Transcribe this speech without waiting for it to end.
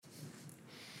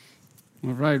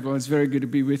All right, well, it's very good to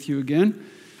be with you again.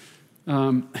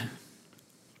 Now,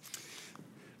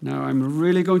 I'm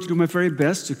really going to do my very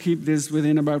best to keep this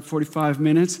within about 45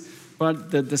 minutes, but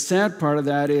the sad part of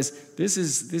that is this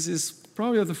is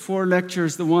probably of the 4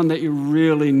 lectures the one that you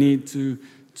really need to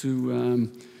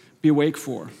be awake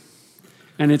for.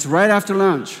 And it's right after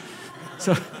lunch.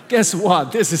 So guess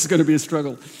what? This is going to be a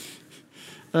struggle.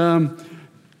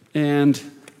 And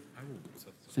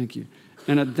thank you.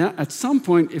 And at some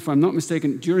point, if I'm not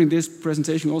mistaken, during this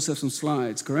presentation, we also have some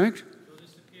slides, correct? They'll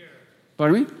just appear.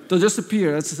 Pardon me? They'll just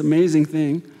appear. That's an amazing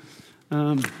thing.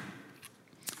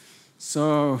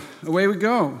 So away we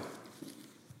go.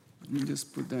 Let me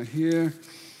just put that here.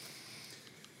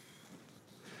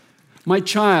 My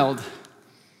child,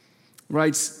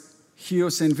 writes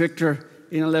Hugh St. Victor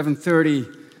in 1130,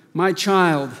 my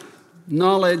child,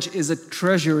 knowledge is a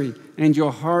treasury, and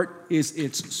your heart is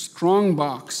its strong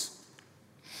box.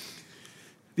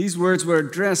 These words were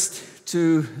addressed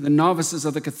to the novices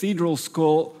of the Cathedral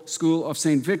School of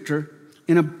St. Victor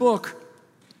in a book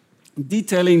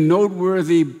detailing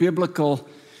noteworthy biblical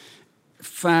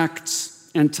facts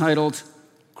entitled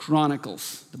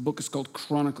Chronicles. The book is called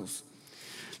Chronicles.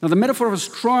 Now, the metaphor of a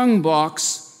strong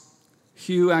box,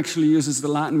 Hugh actually uses the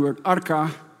Latin word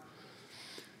arca,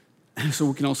 so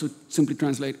we can also simply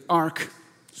translate ark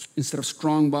instead of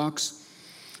strong box,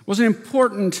 was an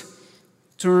important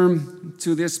term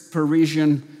to this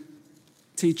Parisian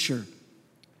teacher.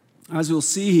 As we'll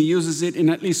see, he uses it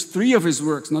in at least 3 of his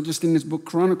works, not just in his book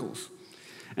Chronicles,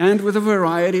 and with a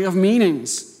variety of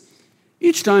meanings.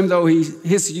 Each time, though,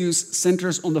 his use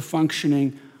centers on the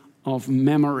functioning of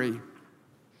memory.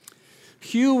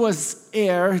 Hugh was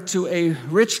heir to a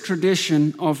rich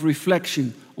tradition of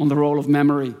reflection on the role of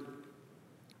memory.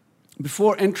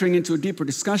 Before entering into a deeper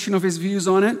discussion of his views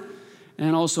on it,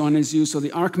 and also on his use of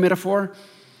the ark metaphor,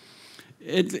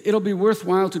 it'll be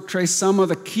worthwhile to trace some of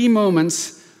the key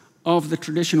moments of the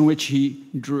tradition which he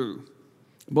drew,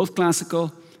 both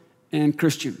classical and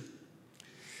Christian.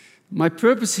 My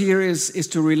purpose here is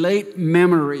to relate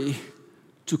memory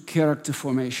to character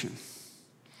formation.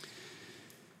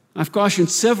 I've cautioned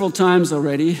several times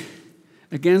already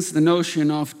against the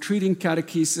notion of treating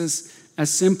catechesis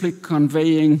as simply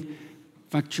conveying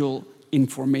factual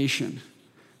information.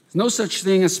 There's no such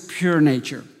thing as pure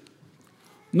nature,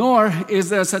 nor is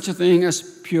there such a thing as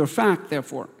pure fact,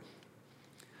 therefore.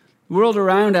 The world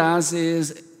around us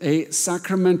is a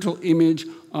sacramental image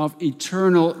of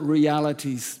eternal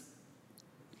realities.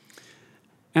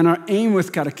 And our aim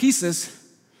with catechesis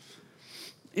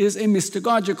is a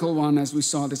mystagogical one, as we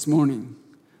saw this morning.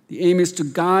 The aim is to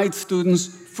guide students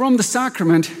from the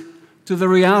sacrament to the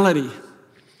reality.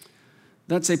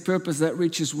 That's a purpose that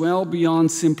reaches well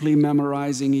beyond simply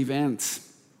memorizing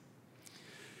events.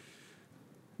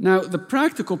 Now, the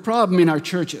practical problem in our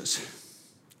churches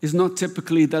is not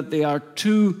typically that they are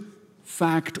too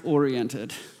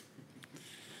fact-oriented.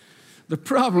 The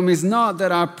problem is not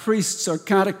that our priests or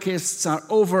catechists are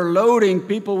overloading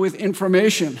people with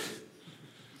information.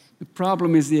 The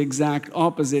problem is the exact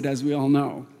opposite, as we all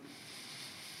know.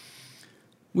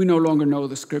 We no longer know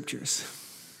the scriptures.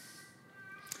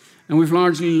 And we've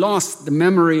largely lost the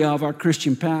memory of our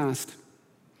Christian past.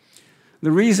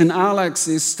 The reason Alex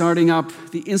is starting up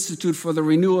the Institute for the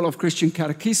Renewal of Christian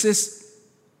Catechesis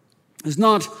is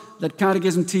not that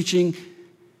catechism teaching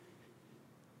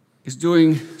is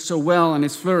doing so well and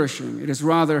is flourishing. It is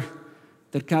rather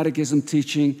that catechism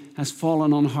teaching has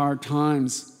fallen on hard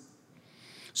times.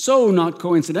 So, not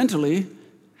coincidentally,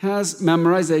 has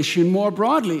memorization more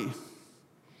broadly.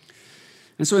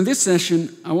 And so in this session,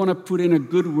 I want to put in a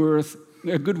good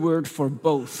word for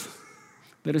both.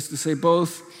 That is to say,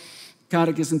 both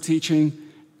catechism teaching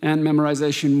and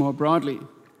memorization more broadly.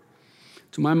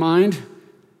 To my mind,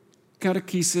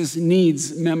 catechesis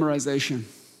needs memorization.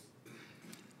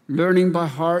 Learning by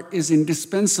heart is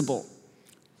indispensable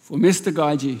for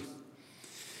mystagogy.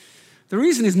 The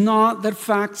reason is not that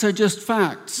facts are just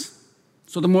facts.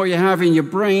 So the more you have in your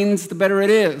brains, the better it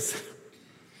is.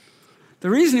 The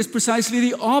reason is precisely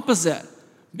the opposite.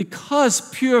 Because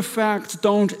pure facts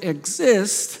don't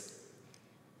exist,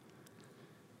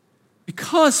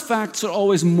 because facts are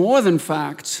always more than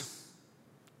facts,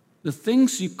 the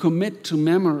things you commit to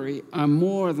memory are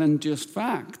more than just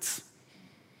facts.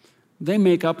 They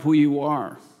make up who you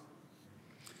are.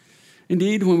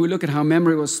 Indeed, when we look at how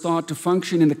memory was thought to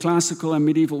function in the classical and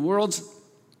medieval worlds,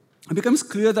 it becomes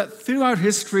clear that throughout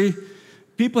history,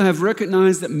 people have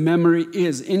recognized that memory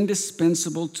is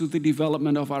indispensable to the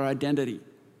development of our identity.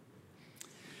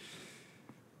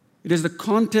 It is the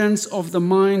contents of the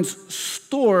mind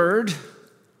stored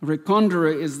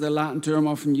Recondere is the Latin term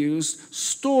often used,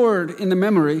 stored in the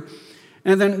memory,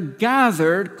 and then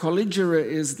gathered, colligere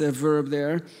is the verb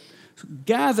there,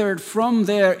 gathered from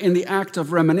there in the act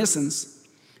of reminiscence,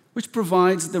 which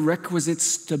provides the requisite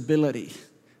stability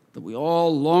that we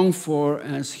all long for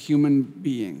as human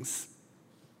beings.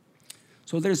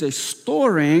 So there's a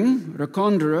storing,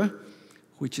 recondere,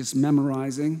 which is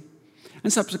memorizing,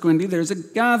 and subsequently there's a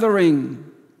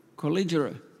gathering,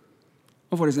 colligere,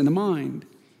 of what is in the mind.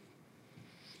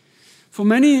 For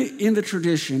many in the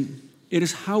tradition, it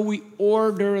is how we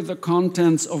order the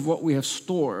contents of what we have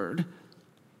stored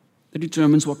that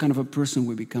determines what kind of a person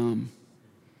we become.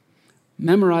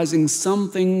 Memorizing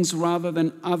some things rather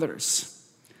than others.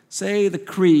 Say the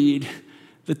Creed,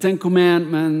 the Ten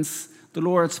Commandments, the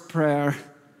Lord's Prayer,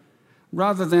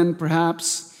 rather than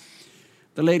perhaps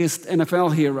the latest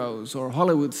NFL heroes or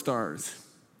Hollywood stars,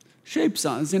 shapes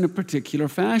us in a particular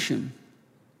fashion.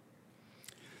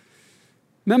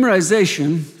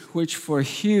 Memorization, which for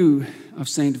Hugh of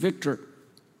St. Victor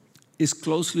is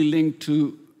closely linked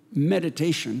to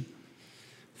meditation,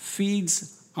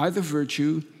 feeds either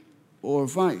virtue or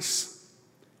vice.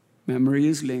 Memory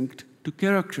is linked to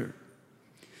character.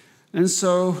 And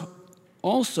so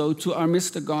also to our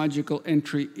mystagogical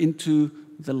entry into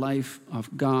the life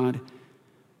of God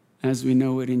as we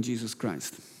know it in Jesus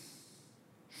Christ.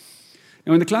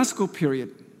 Now, in the classical period,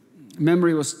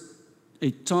 memory was a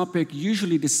topic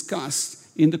usually discussed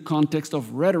in the context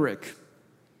of rhetoric,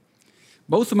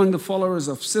 both among the followers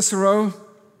of Cicero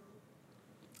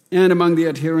and among the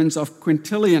adherents of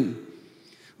Quintilian,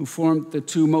 who formed the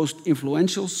two most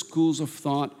influential schools of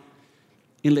thought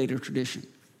in later tradition.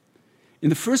 In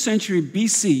the first century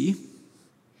BC,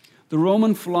 the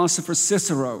Roman philosopher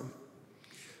Cicero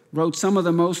wrote some of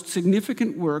the most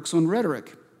significant works on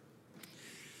rhetoric.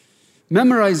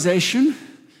 Memorization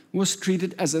was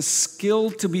treated as a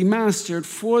skill to be mastered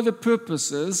for the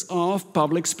purposes of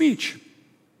public speech.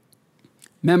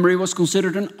 Memory was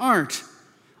considered an art,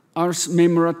 ars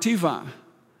memorativa,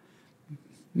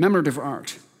 memorative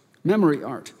art, memory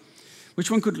art, which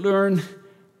one could learn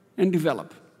and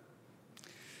develop.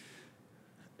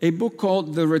 A book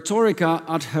called the Rhetorica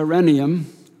ad Herennium,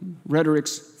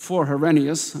 Rhetorics for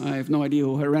Herennius. I have no idea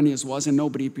who Herennius was, and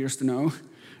nobody appears to know.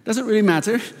 Doesn't really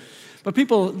matter. But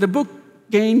the book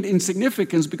gained in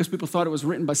significance because people thought it was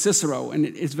written by Cicero, and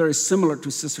it's very similar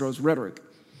to Cicero's rhetoric.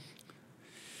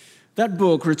 That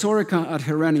book, Rhetorica ad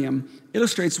Herennium,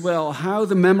 illustrates well how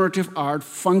the memorative art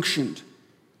functioned.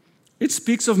 It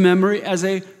speaks of memory as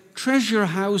a treasure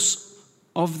house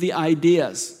of the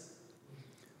ideas.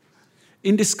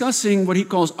 In discussing what he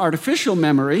calls artificial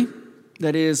memory,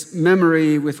 that is,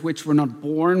 memory with which we're not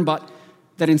born, but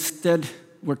that instead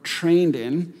we're trained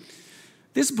in,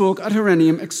 this book, Ad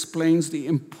Herennium, explains the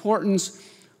importance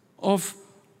of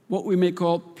what we may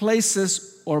call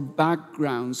places or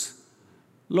backgrounds,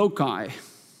 loci.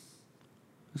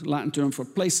 It's a Latin term for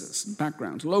places,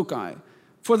 backgrounds, loci,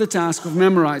 for the task of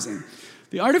memorizing.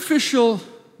 The artificial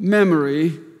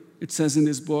memory, it says in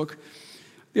this book,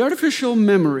 the artificial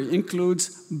memory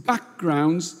includes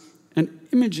backgrounds and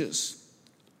images,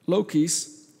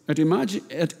 locis et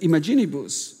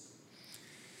imaginibus,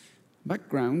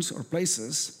 backgrounds or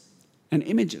places and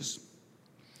images.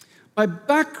 By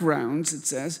backgrounds, it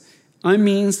says, I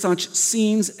mean such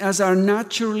scenes as are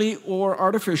naturally or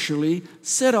artificially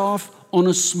set off on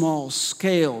a small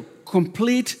scale,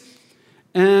 complete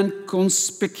and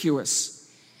conspicuous,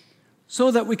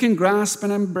 so that we can grasp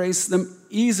and embrace them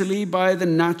easily by the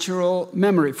natural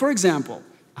memory. For example,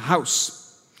 a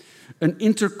house, an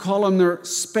intercolumnar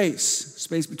space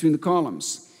between the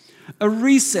columns, a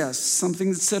recess,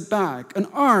 something that's set back, an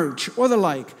arch, or the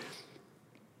like.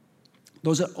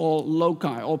 Those are all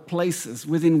loci, all places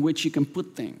within which you can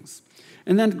put things.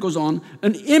 And then it goes on,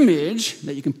 an image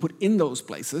that you can put in those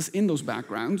places, in those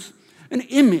backgrounds. An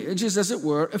image is, as it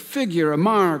were, a figure, a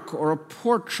mark, or a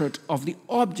portrait of the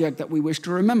object that we wish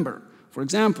to remember. For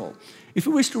example, if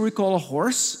we wish to recall a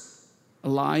horse, a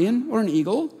lion, or an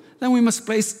eagle, then we must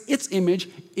place its image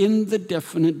in the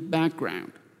definite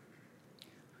background.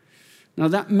 Now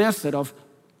that method of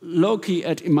loci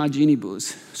et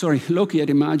imagines,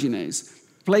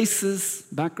 places,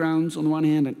 backgrounds on the one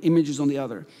hand and images on the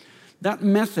other, that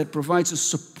method provides a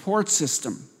support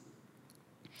system,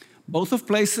 both of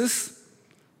places,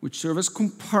 which serve as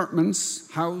compartments,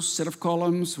 house, set of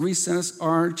columns, recess,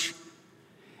 arch,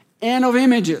 and of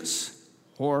images,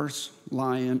 horse,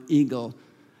 lion, eagle,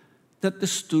 that the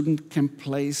student can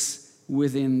place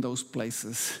within those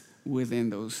places, within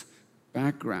those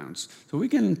backgrounds. So we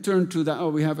can turn to that.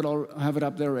 We have it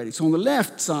up there already. So on the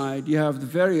left side, you have the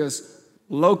various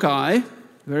loci,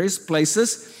 various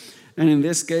places. And in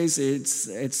this case,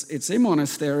 it's a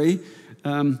monastery.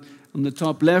 On the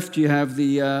top left, you have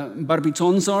the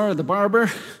Barbitonzar, the barber.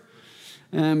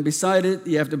 And beside it,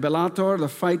 you have the Bellator, the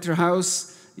fighter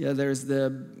house. Yeah, there's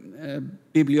the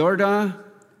Bibliorda.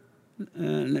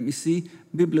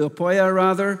 Bibliopoia,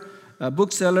 rather, a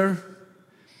bookseller.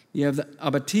 You have the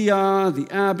Abbatia, the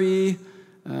Abbey.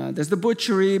 There's the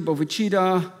butchery,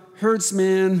 Bovicida,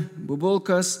 herdsman,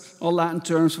 bubulcus, all Latin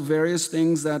terms for various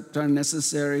things that are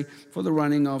necessary for the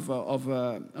running of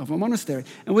a monastery.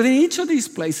 And within each of these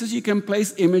places, you can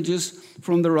place images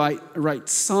from the right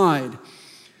side.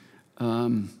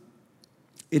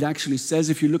 It actually says,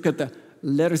 if you look at the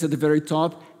letters at the very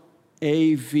top,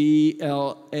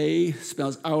 A-V-L-A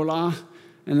spells aula,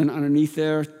 and then underneath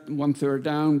there, 1/3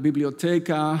 down,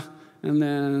 biblioteca, and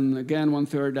then again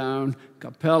 1/3 down,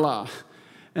 capella.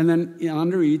 And then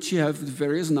under each, you have the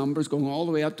various numbers going all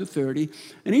the way up to 30.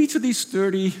 And each of these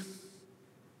 30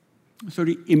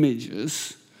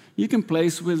 images, you can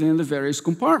place within the various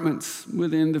compartments,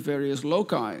 within the various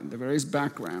loci, the various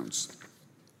backgrounds.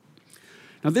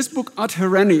 Now, this book, Ad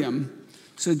Herennium,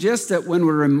 suggests that when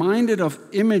we're reminded of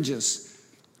images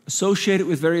associated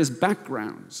with various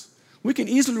backgrounds, we can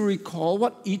easily recall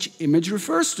what each image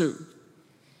refers to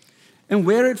and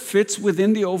where it fits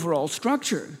within the overall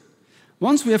structure.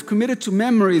 Once we have committed to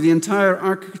memory the entire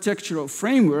architectural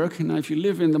framework, and now if you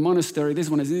live in the monastery, this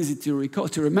one is easy to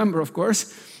remember, of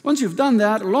course. Once you've done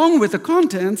that, along with the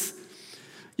contents,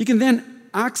 you can then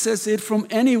access it from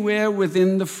anywhere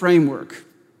within the framework.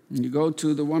 And you go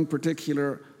to the one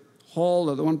particular hall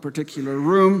or the one particular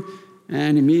room,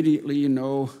 and immediately you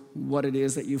know what it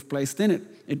is that you've placed in it.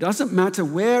 It doesn't matter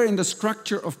where in the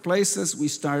structure of places we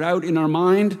start out in our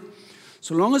mind,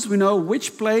 so long as we know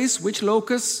which place, which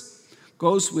locus,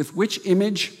 goes with which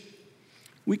image,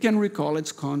 we can recall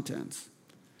its contents.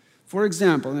 For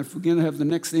example, and if we're going to have the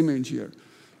next image here,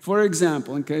 for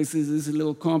example, in case this is a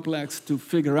little complex to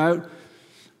figure out,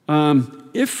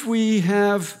 if we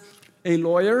have a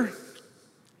lawyer,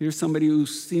 here's somebody who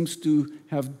seems to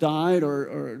have died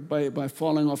or by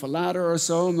falling off a ladder or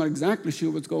so, I'm not exactly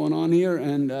sure what's going on here,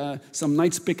 and some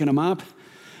knights picking him up.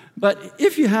 But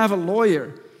if you have a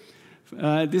lawyer,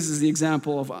 this is the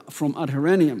example from Ad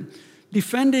Herennium,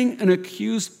 defending an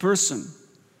accused person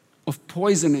of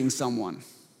poisoning someone,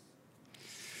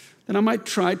 then I might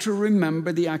try to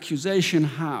remember the accusation.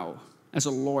 How? As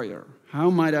a lawyer, how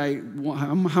might I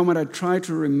try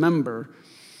to remember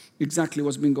exactly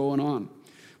what's been going on?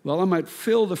 Well, I might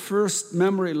fill the first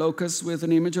memory locus with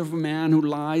an image of a man who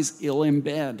lies ill in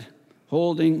bed,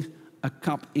 holding a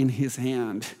cup in his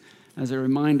hand, as a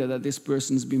reminder that this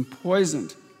person's been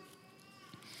poisoned.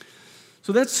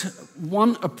 So that's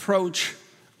one approach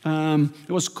that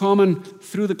was common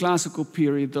through the classical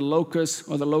period, the locus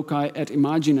or the loci et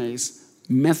imagines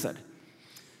method.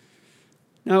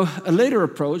 Now, a later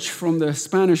approach from the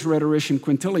Spanish rhetorician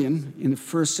Quintilian in the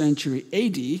 1st century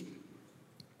AD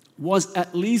was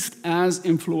at least as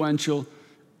influential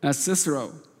as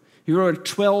Cicero. He wrote a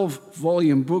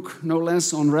 12-volume book, no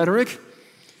less, on rhetoric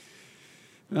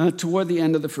toward the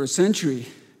end of the 1st century,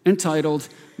 entitled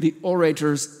The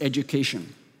Orator's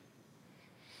Education.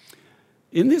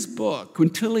 In this book,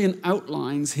 Quintilian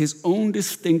outlines his own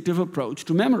distinctive approach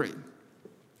to memory,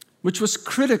 which was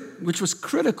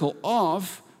critical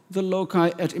of the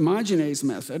loci et imagines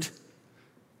method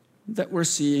that we're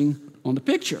seeing on the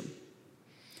picture.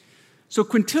 So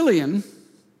Quintilian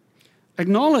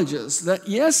acknowledges that,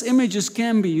 yes, images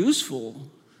can be useful,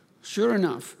 sure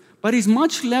enough, but he's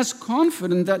much less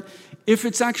confident that if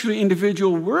it's actually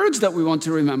individual words that we want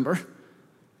to remember,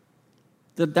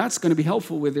 that's going to be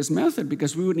helpful with this method,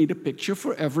 because we would need a picture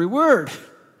for every word.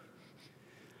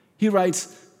 He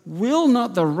writes, will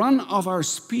not the run of our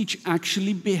speech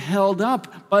actually be held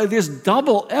up by this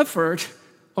double effort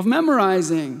of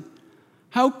memorizing?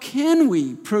 How can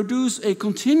we produce a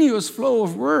continuous flow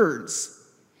of words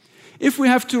if we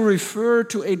have to refer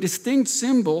to a distinct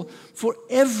symbol for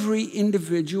every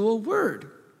individual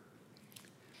word?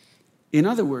 In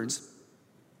other words,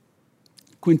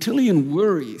 Quintilian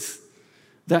worries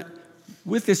that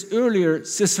with this earlier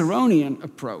Ciceronian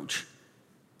approach,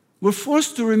 we're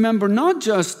forced to remember not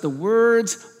just the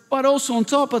words, but also on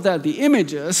top of that, the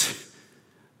images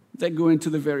that go into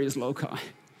the various loci.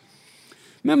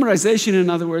 Memorization, in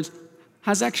other words,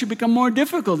 has actually become more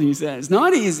difficult, he says,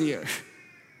 not easier.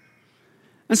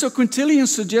 And so Quintilian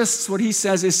suggests what he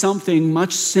says is something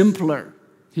much simpler,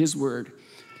 his word,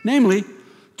 namely,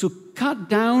 to cut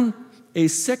down a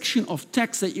section of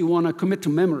text that you want to commit to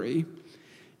memory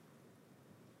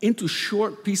into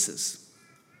short pieces,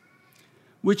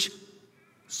 which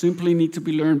simply need to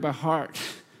be learned by heart.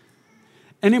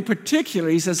 And in particular,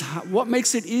 he says, what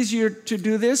makes it easier to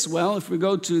do this? Well, if we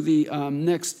go to the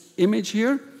next image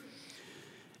here,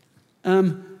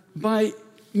 by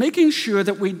making sure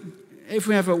that if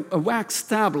we have a wax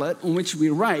tablet on which we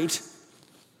write,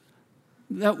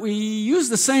 that we use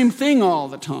the same thing all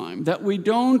the time, that we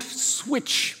don't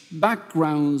switch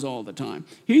backgrounds all the time.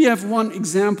 Here you have one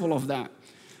example of that.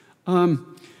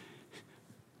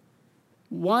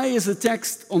 Why is the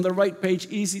text on the right page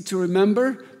easy to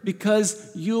remember?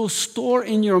 Because you'll store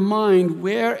in your mind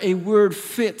where a word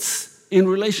fits in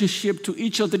relationship to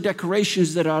each of the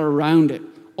decorations that are around it.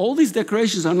 All these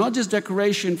decorations are not just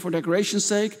decoration for decoration's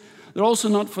sake. They're also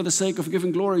not for the sake of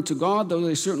giving glory to God, though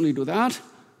they certainly do that.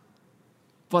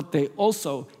 But they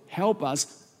also help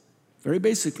us, very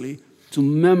basically, to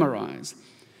memorize.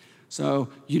 So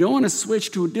you don't want to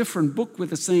switch to a different book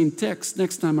with the same text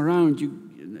next time around.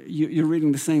 You're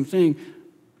reading the same thing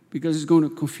because it's going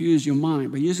to confuse your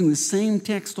mind. By using the same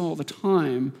text all the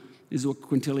time, is what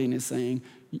Quintilian is saying,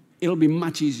 it'll be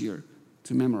much easier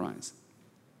to memorize.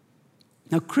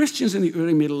 Now, Christians in the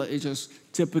early Middle Ages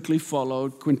typically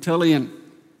followed Quintilian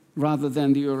rather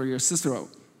than the earlier Cicero.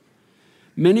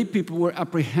 Many people were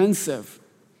apprehensive,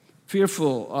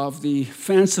 fearful of the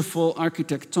fanciful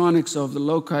architectonics of the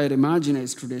loci et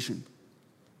imagines tradition.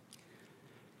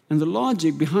 And the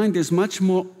logic behind this much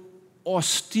more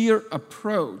austere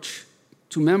approach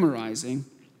to memorizing,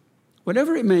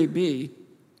 whatever it may be,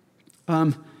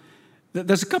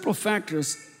 there's a couple of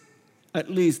factors, at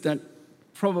least, that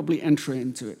probably enter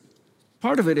into it.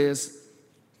 Part of it is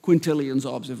Quintilian's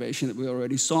observation that we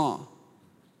already saw.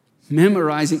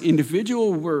 Memorizing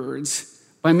individual words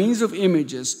by means of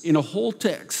images in a whole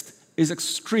text is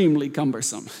extremely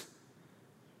cumbersome.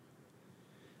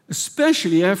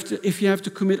 Especially if you have to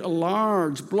commit a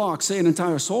large block, say an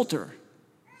entire psalter,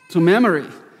 to memory.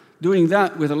 Doing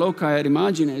that with a loci et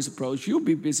imagines approach, you'll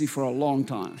be busy for a long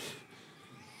time.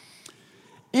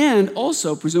 And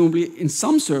also, presumably, in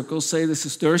some circles, say the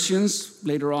Cistercians,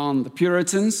 later on the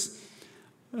Puritans,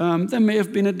 there may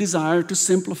have been a desire to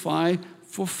simplify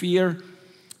for fear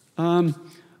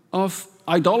of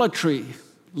idolatry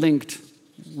linked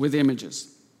with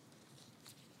images.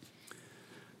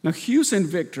 Now, Hugh St.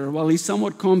 Victor, while he's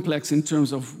somewhat complex in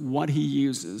terms of what he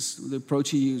uses, the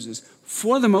approach he uses,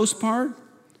 for the most part,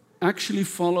 actually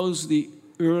follows the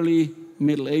early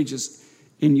Middle Ages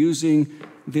in using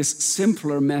this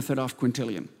simpler method of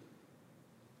Quintilian.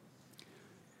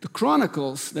 The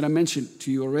Chronicles that I mentioned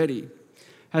to you already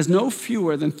has no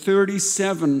fewer than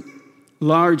 37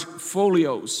 large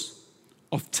folios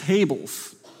of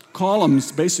tables,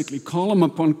 columns, basically, column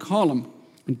upon column,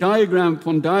 and diagram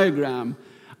upon diagram,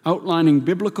 outlining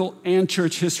biblical and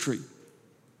church history,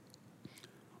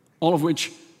 all of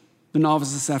which the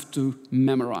novices have to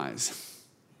memorize.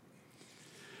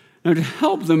 Now, to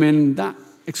help them in that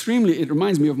it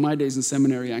reminds me of my days in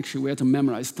seminary, actually. We had to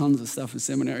memorize tons of stuff in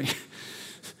seminary.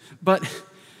 But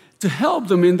to help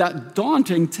them in that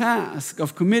daunting task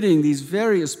of committing these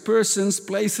various persons,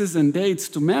 places, and dates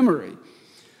to memory,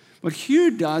 what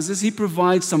Hugh does is he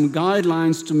provides some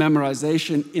guidelines to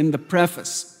memorization in the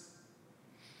preface.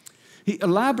 He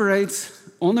elaborates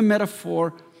on the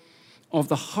metaphor of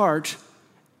the heart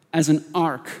as an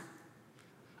ark,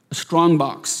 a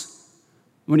strongbox.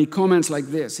 When he comments like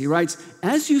this, he writes,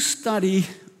 as you study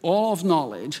all of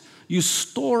knowledge, you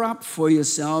store up for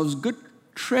yourselves good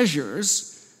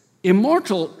treasures,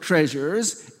 immortal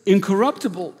treasures,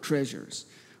 incorruptible treasures,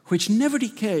 which never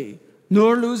decay,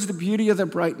 nor lose the beauty of their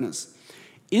brightness.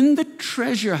 In the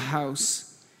treasure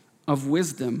house of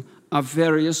wisdom are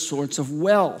various sorts of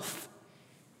wealth,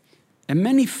 and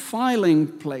many filing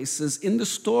places in the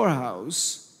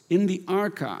storehouse, in the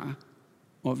arca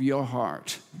of your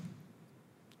heart.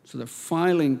 So the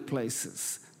filing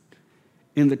places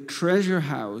in the treasure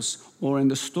house or in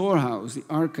the storehouse, the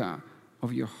arca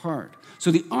of your heart.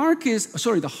 So the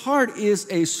heart is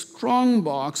a strong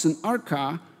box, an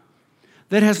arca,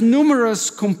 that has numerous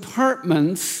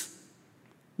compartments,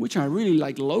 which are really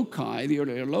like loci, the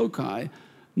earlier loci,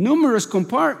 numerous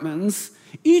compartments,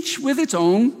 each with its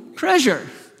own treasure.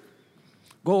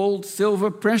 Gold, silver,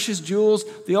 precious jewels,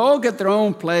 they all get their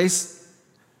own place,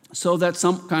 so that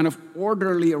some kind of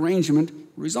orderly arrangement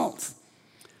results.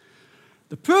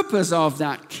 The purpose of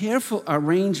that careful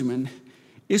arrangement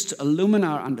is to illumine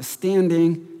our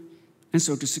understanding and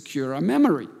so to secure our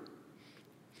memory.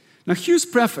 Now, Hugh's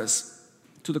preface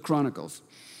to the Chronicles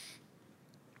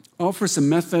offers a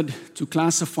method to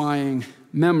classifying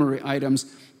memory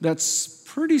items that's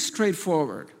pretty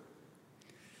straightforward.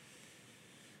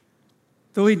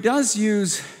 Though he does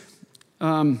use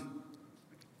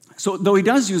So though he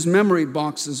does use memory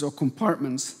boxes or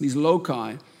compartments, these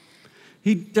loci,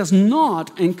 he does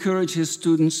not encourage his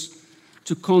students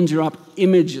to conjure up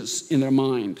images in their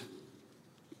mind.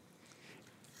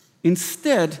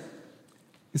 Instead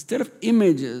of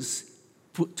images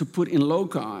to put in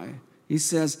loci, he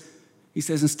says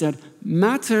instead,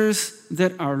 matters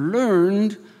that are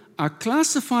learned are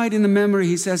classified in the memory,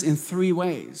 he says, in 3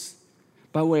 ways: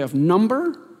 by way of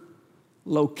number,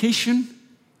 location,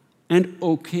 and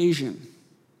occasion.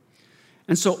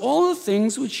 And so all the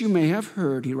things which you may have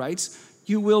heard, he writes,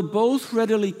 you will both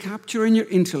readily capture in your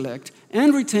intellect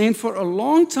and retain for a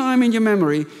long time in your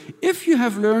memory if you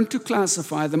have learned to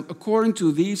classify them according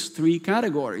to these 3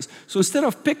 categories. So instead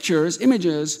of pictures,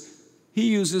 images, he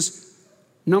uses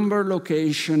number,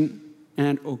 location,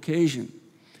 and occasion.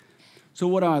 So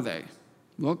what are they?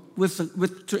 Well,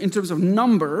 in terms of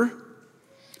number,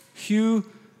 Hugh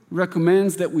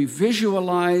recommends that we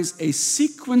visualize a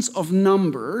sequence of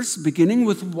numbers beginning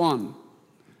with 1.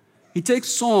 He takes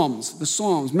the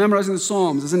Psalms, memorizing the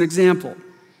Psalms as an example.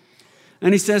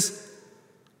 And he says,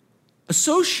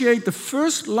 associate the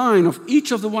first line of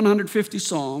each of the 150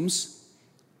 Psalms,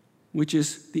 which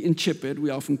is the incipit, we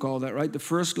often call that, right? The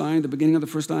first line, the beginning of the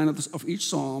first line of each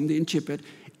Psalm, the incipit,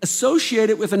 associate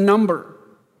it with a number.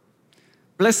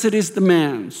 Blessed is the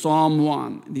man, Psalm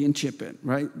 1, the incipit,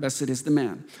 right? Blessed is the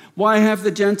man. Why have the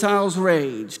Gentiles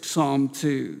raged? Psalm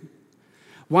 2.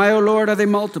 Why, O Lord, are they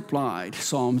multiplied?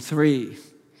 Psalm 3.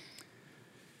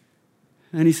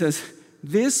 And he says,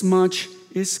 this much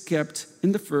is kept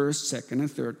in the first, second, and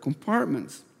third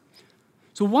compartments.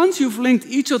 So once you've linked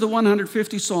each of the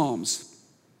 150 Psalms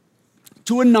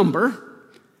to a number,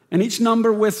 and each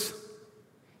number with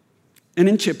an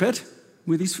incipit,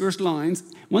 with these first lines,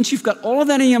 once you've got all of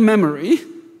that in your memory,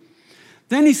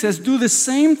 then he says, do the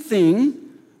same thing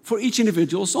for each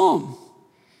individual psalm.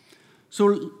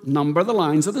 So number the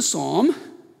lines of the psalm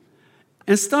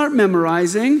and start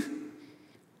memorizing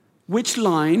which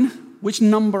line, which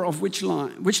number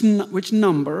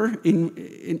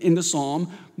in the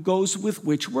psalm goes with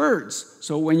which words.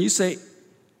 So when you say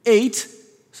 8,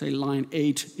 say line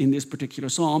 8 in this particular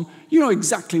psalm, you know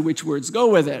exactly which words go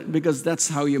with it because that's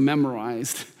how you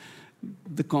memorized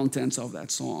the contents of that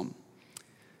psalm.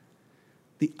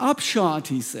 The upshot,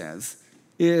 he says,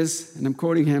 is, and I'm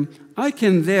quoting him, I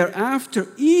can thereafter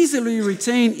easily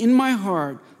retain in my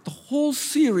heart the whole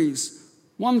series,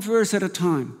 one verse at a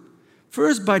time.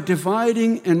 First, by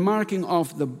dividing and marking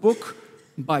off the book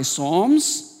by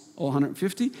psalms, all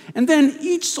 150, and then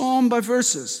each psalm by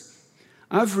verses.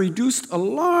 I've reduced a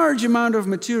large amount of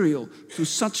material to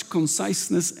such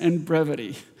conciseness and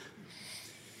brevity.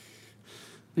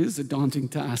 This is a daunting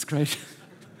task, right?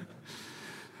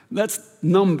 That's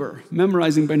number,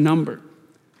 memorizing by number.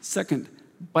 Second,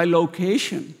 by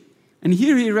location. And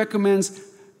here he recommends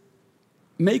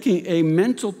making a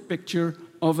mental picture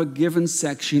of a given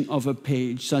section of a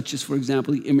page, such as, for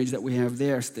example, the image that we have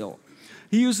there still.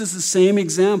 He uses the same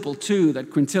example, too,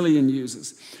 that Quintilian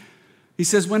uses. He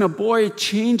says, when a boy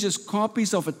changes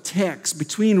copies of a text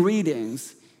between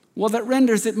readings, well, that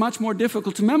renders it much more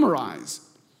difficult to memorize.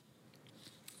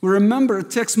 We remember a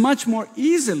text much more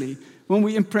easily when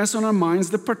we impress on our minds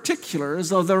the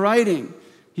particulars of the writing.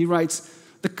 He writes,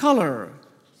 the color,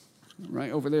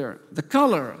 right over there, the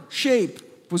color,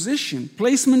 shape, position,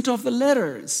 placement of the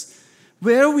letters,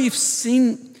 where we have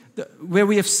seen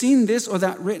this or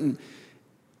that written,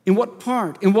 in what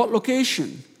part, in what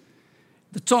location,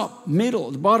 the top, middle,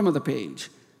 the bottom of the page,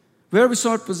 where we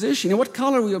saw it positioned, in what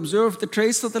color we observed the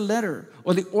trace of the letter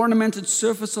or the ornamented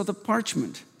surface of the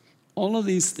parchment. All of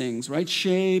these things, right?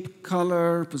 Shape,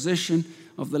 color, position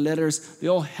of the letters, they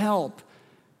all help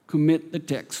commit the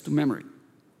text to memory.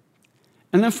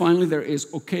 And then finally, there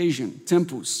is occasion,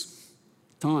 tempus,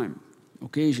 time,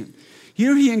 occasion.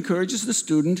 Here he encourages the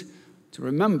student to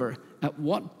remember at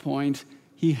what point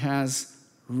he has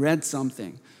read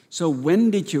something. So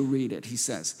when did you read it, he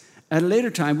says. At a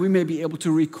later time, we may be able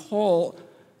to recall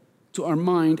to our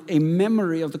mind a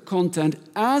memory of the content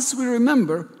as we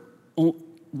remember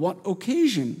what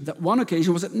occasion. That one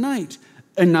occasion was at night,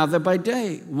 another by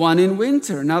day, one in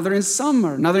winter, another in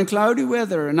summer, another in cloudy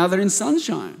weather, another in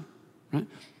sunshine. Right?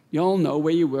 You all know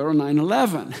where you were on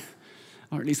 9/11,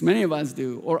 or at least many of us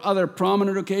do, or other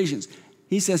prominent occasions.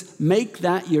 He says, make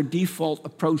that your default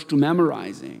approach to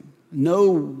memorizing.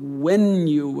 Know when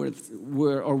you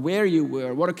were or where you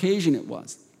were, what occasion it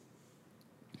was.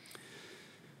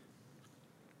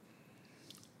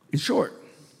 In short,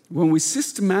 when we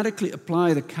systematically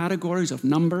apply the categories of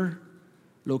number,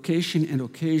 location, and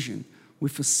occasion, we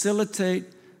facilitate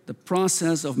the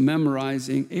process of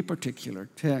memorizing a particular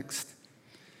text.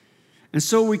 And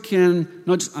so we can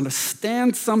not just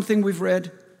understand something we've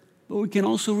read, but we can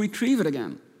also retrieve it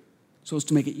again so as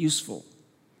to make it useful.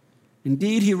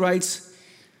 Indeed, he writes,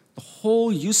 the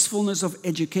whole usefulness of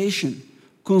education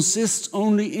consists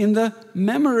only in the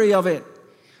memory of it.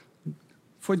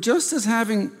 For just as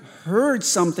having heard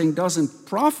something doesn't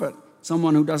profit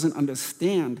someone who doesn't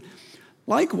understand,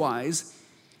 likewise,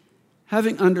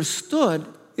 having understood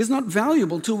is not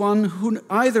valuable to one who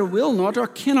either will not or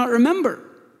cannot remember.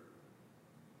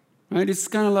 Right? It's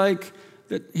kind of like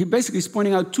that he basically is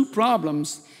pointing out two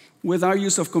problems with our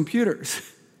use of computers.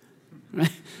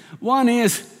 Right? One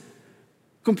is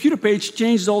computer page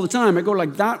changes all the time. I go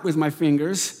like that with my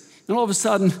fingers, and all of a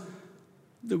sudden,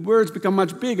 the words become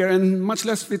much bigger and much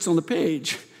less fits on the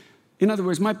page. In other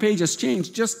words, my page has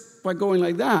changed just by going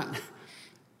like that.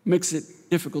 Makes it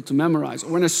difficult to memorize.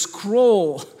 Or when I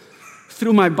scroll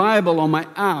through my Bible on my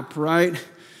app, right?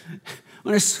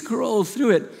 When I scroll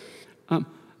through it,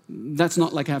 that's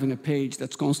not like having a page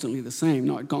that's constantly the same.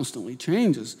 No, it constantly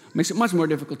changes. Makes it much more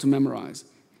difficult to memorize.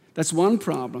 That's one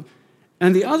problem.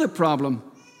 And the other problem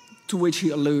to which he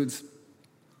alludes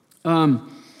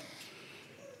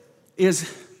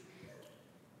is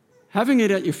having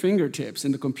it at your fingertips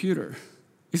in the computer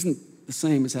isn't the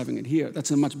same as having it here.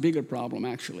 That's a much bigger problem,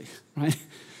 actually, right?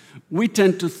 We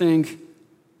tend to think,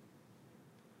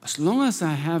 as long as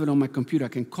I have it on my computer, I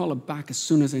can call it back as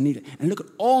soon as I need it. And look at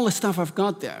all the stuff I've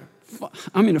got there.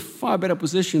 I'm in a far better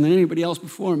position than anybody else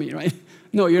before me, right?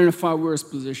 No, you're in a far worse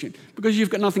position because you've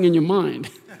got nothing in your mind,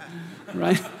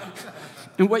 right?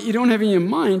 And what you don't have in your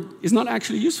mind is not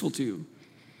actually useful to you.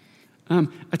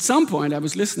 At some point, I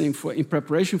was listening in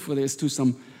preparation for this to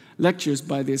some lectures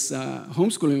by this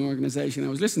homeschooling organization. I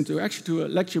was listening to a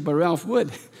lecture by Ralph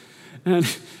Wood. And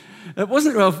it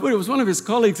wasn't Ralph Wood, it was one of his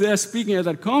colleagues there speaking at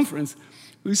that conference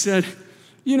who said,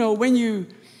 you know, when you,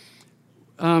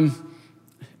 at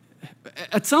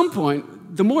some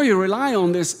point, the more you rely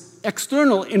on this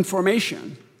external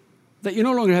information that you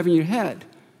no longer have in your head,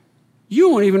 you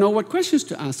won't even know what questions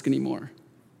to ask anymore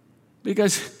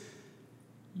because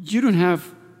you don't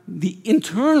have the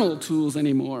internal tools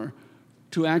anymore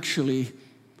to actually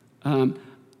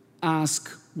ask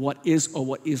what is or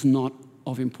what is not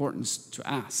of importance to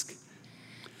ask.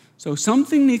 So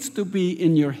something needs to be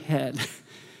in your head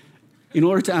in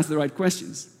order to ask the right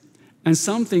questions. And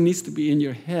something needs to be in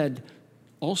your head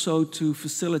also to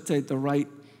facilitate the right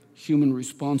human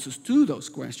responses to those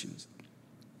questions.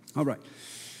 All right.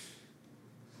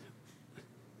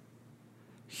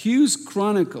 Hugh's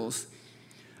Chronicles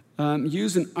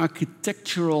use an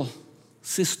architectural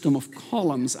system of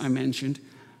columns I mentioned,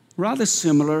 rather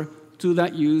similar to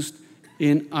that used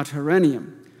in Ad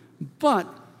Horennium. But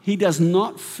he does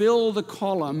not fill the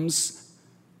columns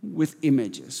with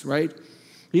images, right?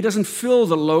 He doesn't fill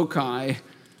the loci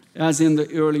as in the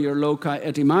earlier loci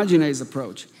et imagines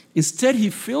approach. Instead, he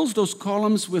fills those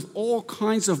columns with all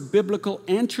kinds of biblical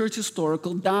and church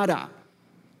historical data.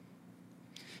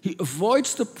 He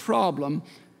avoids the problem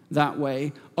that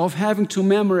way of having to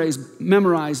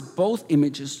memorize both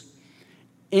images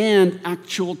and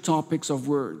actual topics of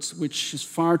words, which is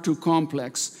far too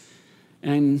complex.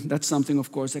 And that's something,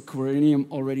 of course, that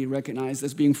Quirinium already recognized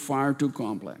as being far too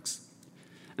complex.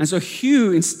 And so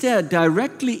Hugh instead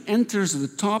directly enters the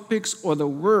topics or the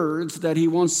words that he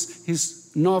wants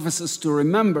his novices to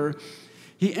remember.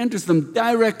 He enters them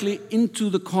directly into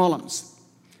the columns,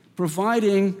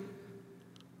 providing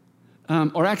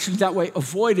or actually that way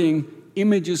avoiding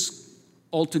images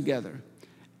altogether.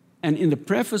 And in the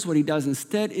preface, what he does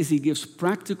instead is he gives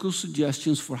practical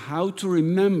suggestions for how to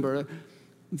remember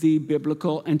the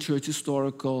biblical and church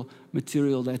historical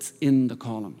material that's in the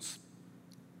columns.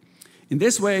 In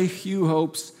this way, Hugh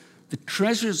hopes the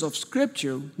treasures of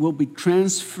Scripture will be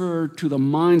transferred to the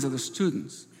minds of the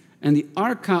students, and the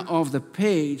arca of the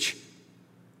page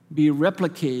be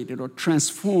replicated or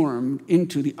transformed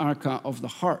into the arca of the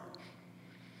heart.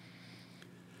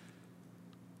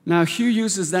 Now, Hugh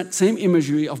uses that same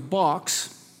imagery of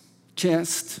box,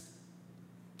 chest,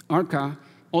 arca,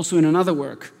 also in another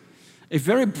work, a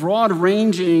very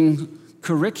broad-ranging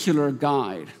curricular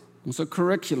guide, also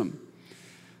curriculum,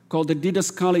 called the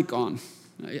Didaskalikon.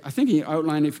 I think he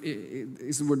outlined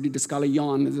is the word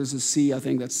Didaskalion. There's a C, I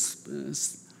think that's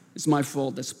it's my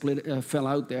fault that fell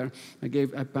out there.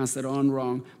 I passed that on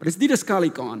wrong. But it's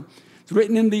Didaskalikon. It's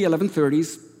written in the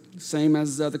 1130s, same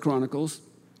as the Chronicles.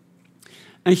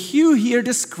 And Hugh here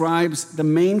describes the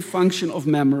main function of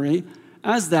memory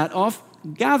as that of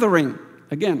gathering.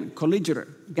 Again, colligator,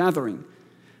 gathering.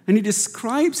 And he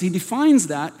defines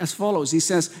that as follows. He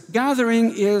says,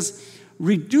 gathering is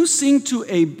reducing to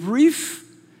a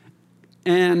brief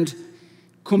and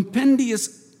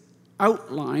compendious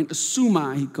outline, a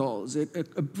summa he calls it,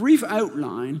 a brief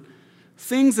outline,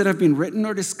 things that have been written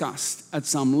or discussed at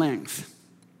some length.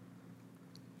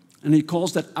 And he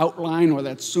calls that outline or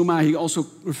that summa, he also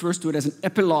refers to it as an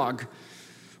epilogue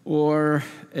or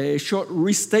a short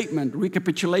restatement,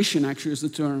 recapitulation actually is the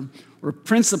term, or a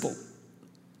principle,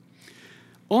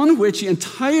 on which the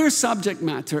entire subject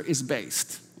matter is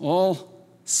based, all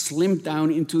slimmed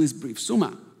down into this brief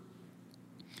summa.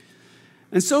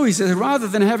 And so he says, rather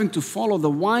than having to follow the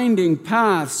winding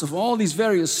paths of all these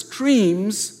various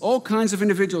streams, all kinds of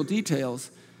individual details,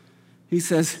 he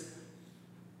says,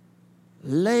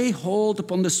 lay hold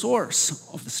upon the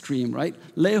source of the stream, right?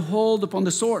 Lay hold upon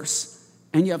the source,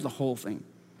 and you have the whole thing.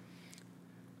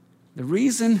 The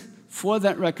reason for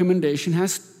that recommendation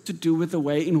has to do with the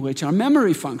way in which our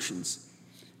memory functions.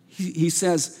 He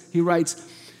writes,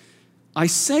 I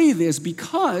say this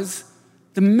because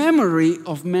the memory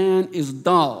of man is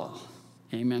dull.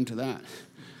 Amen to that.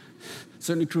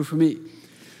 Certainly true for me.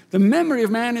 The memory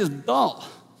of man is dull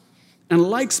and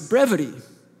likes brevity.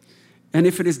 And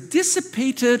if it is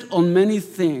dissipated on many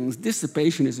things,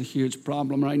 dissipation is a huge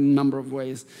problem, right, in a number of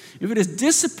ways. If it is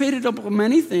dissipated upon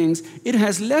many things, it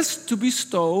has less to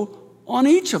bestow on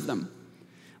each of them.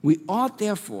 We ought,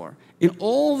 therefore, in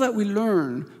all that we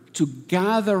learn, to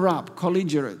gather up,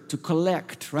 colligerate, to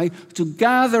collect, right? To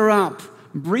gather up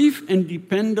brief and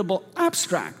dependable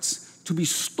abstracts to be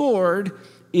stored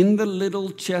in the little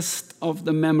chest of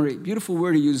the memory. Beautiful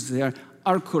word he uses there,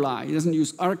 arcula. He doesn't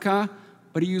use arca,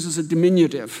 but he uses a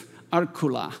diminutive,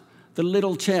 arcula, the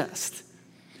little chest,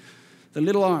 the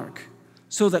little ark,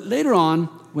 so that later on,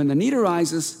 when the need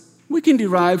arises, we can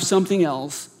derive something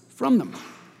else from them.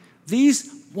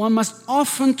 These one must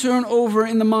often turn over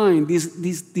in the mind,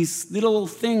 these little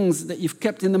things that you've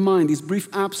kept in the mind, these brief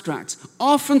abstracts.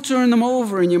 Often turn them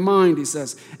over in your mind, he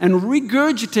says, and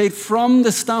regurgitate from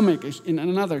the stomach, in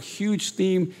another huge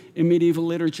theme in medieval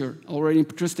literature, already in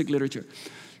patristic literature.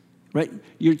 Right?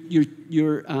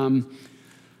 You're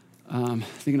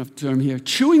thinking of the term here,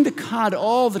 chewing the cud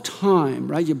all the time,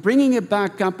 right? You're bringing it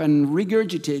back up and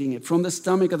regurgitating it from the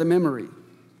stomach of the memory,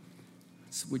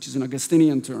 which is an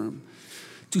Augustinian term.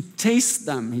 To taste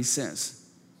them, he says,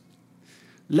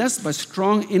 lest by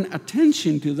strong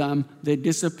inattention to them, they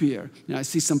disappear. Now, I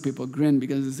see some people grin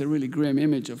because it's a really grim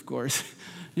image, of course,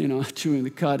 chewing the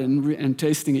cud and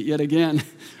tasting it yet again.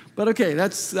 But okay,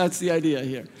 that's the idea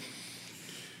here.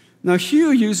 Now,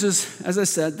 Hugh uses, as I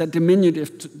said, that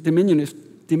diminutive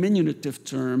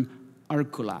term,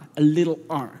 arcula, a little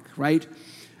ark, right?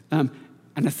 And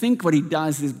I think what he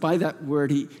does is by that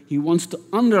word, he wants to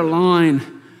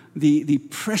underline the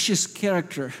precious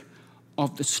character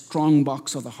of the strong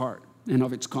box of the heart and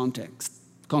of its contents.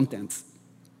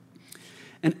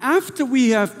 And after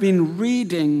we have been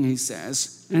reading, he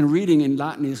says, and reading in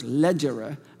Latin is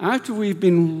legere, after we've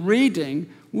been reading,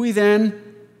 we then,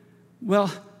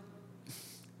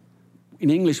 in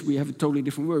English we have a totally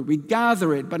different word. We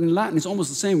gather it, but in Latin it's almost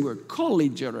the same word,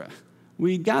 colligere.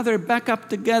 We gather it back up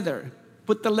together,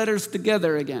 put the letters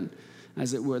together again,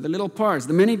 as it were, the little parts,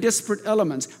 the many disparate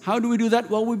elements. How do we do that?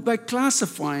 Well, by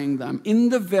classifying them in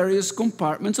the various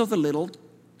compartments of the little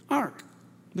ark,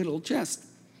 little chest.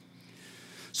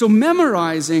 So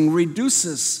memorizing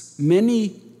reduces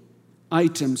many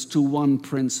items to one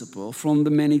principle, from the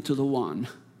many to the one,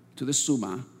 to the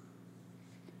summa.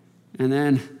 And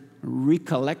then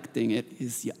recollecting it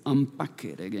is you unpack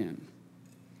it again.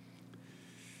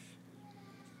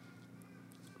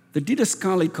 The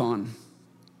Didaskalikon,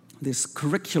 this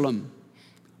curriculum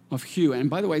of Hugh, and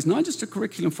by the way, it's not just a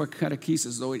curriculum for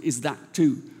catechesis, though it is that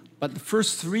too. But the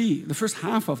first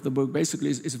half of the book basically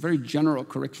is a very general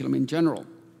curriculum in general.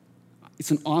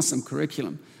 It's an awesome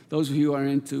curriculum. Those of you who are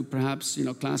into perhaps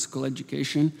classical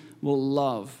education will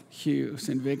love Hugh,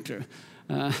 St. Victor.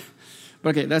 But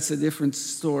okay, that's a different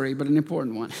story, but an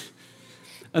important one.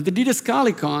 The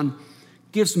Didaskalikon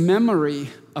gives memory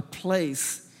a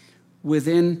place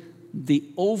within the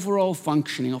overall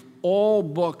functioning of all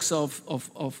books or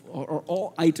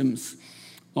all items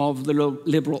of the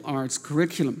liberal arts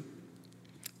curriculum.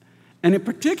 And in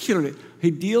particular,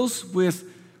 he deals with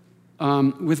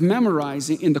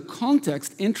memorizing in the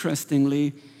context,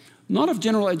 interestingly, not of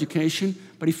general education,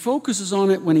 but he focuses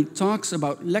on it when he talks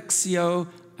about lectio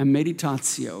and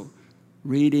meditatio,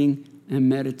 reading and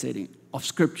meditating, of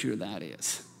Scripture, that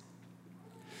is.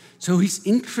 So he's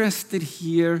interested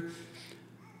here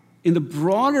in the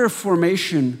broader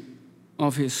formation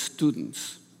of his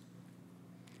students.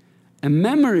 And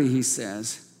memory, he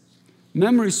says,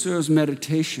 memory serves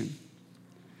meditation.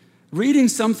 Reading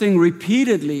something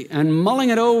repeatedly and mulling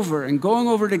it over and going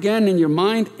over it again in your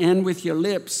mind and with your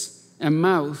lips and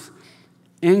mouth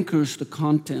anchors the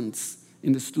contents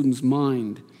in the student's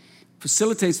mind,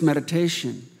 facilitates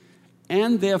meditation,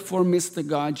 and therefore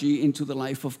mystagogy into the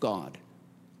life of God.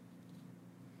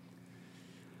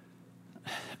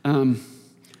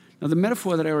 Now, the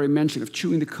metaphor that I already mentioned of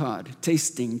chewing the cud,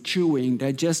 tasting, chewing,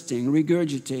 digesting,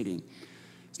 regurgitating,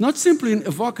 it's not simply an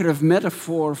evocative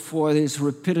metaphor for this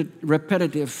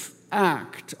repetitive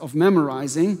act of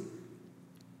memorizing,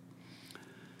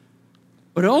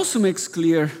 but it also makes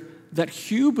clear that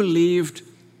Hugh believed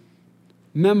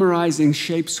memorizing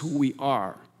shapes who we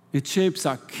are. It shapes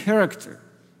our character.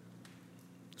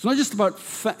 It's not just about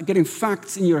getting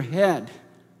facts in your head.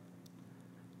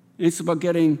 It's about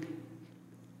getting,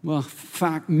 well,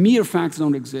 mere facts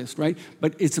don't exist, right?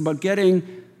 But it's about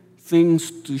getting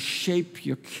things to shape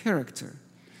your character.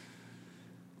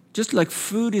 Just like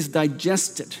food is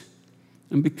digested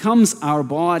and becomes our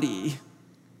body,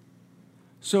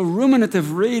 so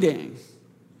ruminative reading,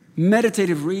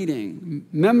 meditative reading,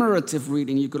 memorative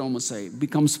reading, you could almost say,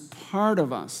 becomes part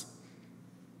of us,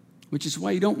 which is why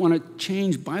you don't want to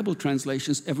change Bible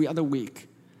translations every other week.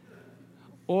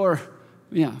 Or,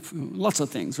 lots of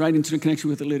things, right, into the connection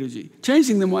with the liturgy.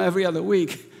 Changing them every other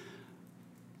week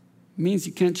means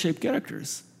you can't shape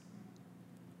characters,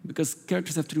 because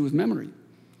characters have to do with memory.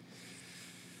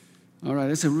 All right,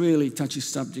 that's a really touchy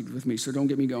subject with me, so don't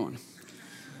get me going.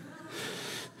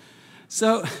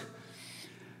 So,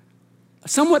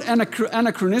 somewhat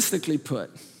anachronistically put,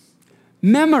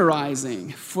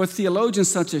 memorizing for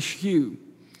theologians such as Hugh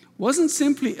wasn't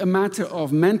simply a matter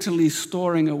of mentally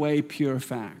storing away pure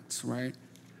facts, right?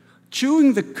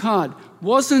 Chewing the cud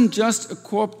wasn't just a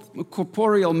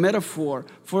corporeal metaphor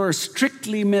for a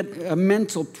strictly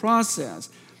mental process.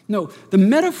 No, the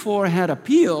metaphor had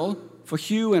appeal for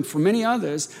Hugh and for many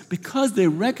others because they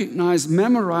recognized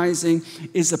memorizing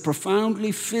is a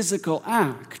profoundly physical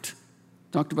act.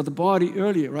 Talked about the body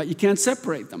earlier, right? You can't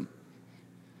separate them.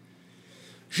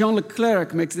 Jean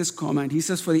Leclerc makes this comment. He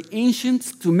says, for the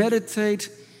ancients, to meditate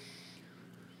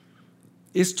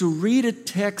is to read a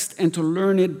text and to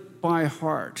learn it by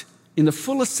heart, in the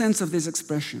fullest sense of this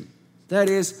expression. That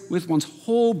is, with one's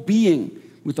whole being,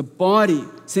 with the body,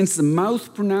 since the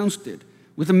mouth pronounced it,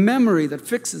 with the memory that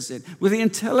fixes it, with the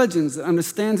intelligence that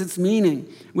understands its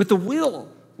meaning, with the will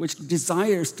which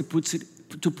desires to put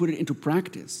it into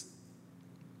practice.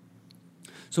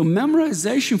 So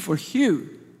memorization for Hugh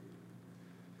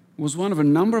was one of a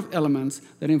number of elements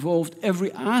that involved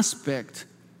every aspect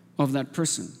of that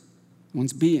person,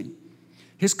 one's being.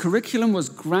 His curriculum was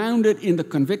grounded in the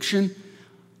conviction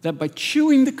that by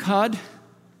chewing the cud,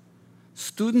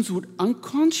 students would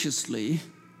unconsciously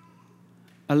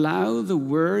allow the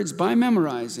words, by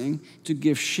memorizing, to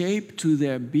give shape to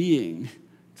their being,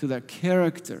 to their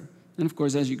character. And of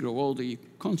course, as you grow older, you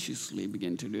consciously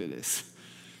begin to do this.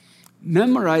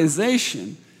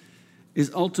 Memorization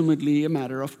is ultimately a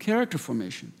matter of character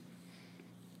formation.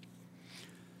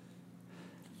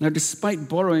 Now, despite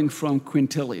borrowing from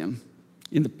Quintilian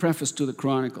in the preface to the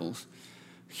Chronicles,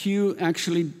 Hugh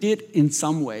actually did, in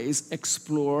some ways,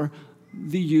 explore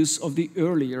the use of the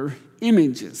earlier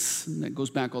images. And that goes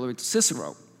back all the way to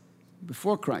Cicero,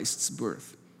 before Christ's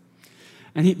birth.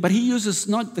 But he uses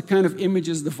not the kind of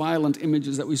images, the violent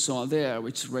images that we saw there,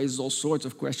 which raises all sorts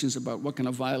of questions about what kind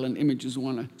of violent images you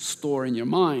want to store in your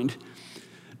mind.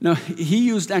 No, he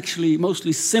used actually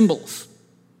mostly symbols.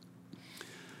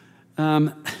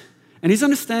 And his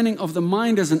understanding of the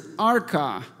mind as an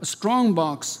arca, a strong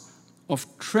box of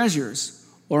treasures,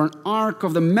 or an ark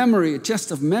of the memory, a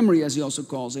chest of memory, as he also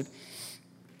calls it,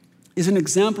 is an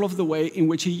example of the way in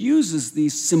which he uses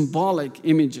these symbolic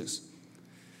images.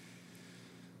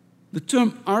 The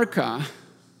term arca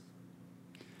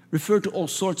referred to all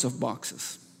sorts of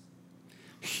boxes.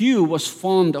 Hugh was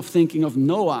fond of thinking of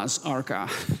Noah's arca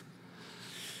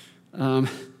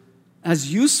as a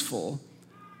useful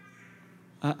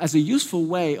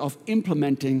way of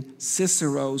implementing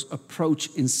Cicero's approach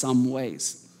in some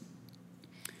ways.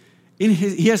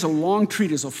 He has a long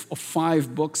treatise of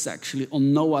 5 books, actually,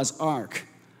 on Noah's Ark,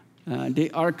 De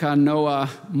Arca Noah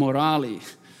Morali,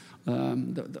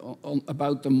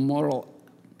 about the moral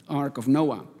ark of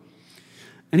Noah.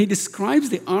 And he describes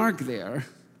the ark there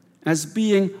as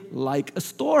being like a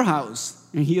storehouse.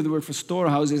 And here the word for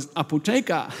storehouse is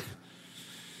apotheca.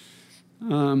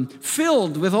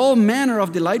 Filled with all manner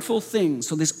of delightful things.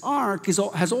 So this ark has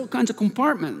all kinds of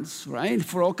compartments, right,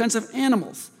 for all kinds of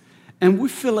animals. And we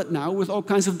fill it now with all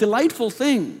kinds of delightful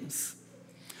things.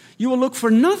 You will look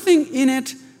for nothing in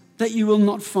it that you will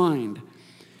not find.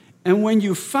 And when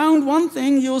you found one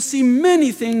thing, you'll see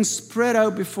many things spread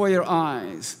out before your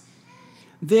eyes.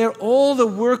 They're all the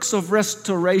works of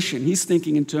restoration. He's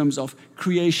thinking in terms of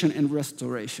creation and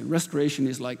restoration. Restoration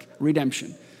is like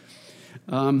redemption.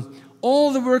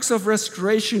 All the works of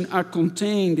restoration are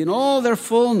contained in all their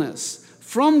fullness,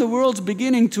 from the world's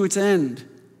beginning to its end.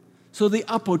 So the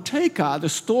apotheca, the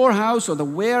storehouse or the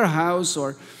warehouse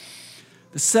or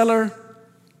the cellar,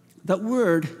 that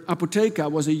word, apotheca,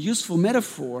 was a useful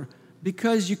metaphor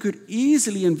because you could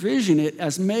easily envision it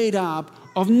as made up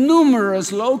of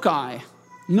numerous loci,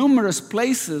 numerous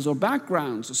places or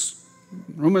backgrounds,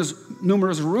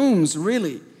 numerous rooms,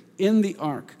 really, in the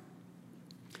ark.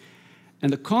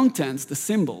 And the contents, the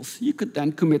symbols, you could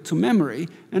then commit to memory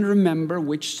and remember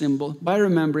which symbol, by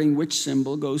remembering which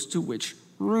symbol goes to which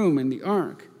room in the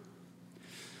ark.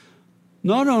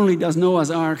 Not only does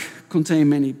Noah's ark contain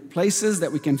many places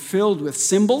that we can fill with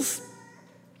symbols,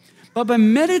 but by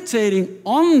meditating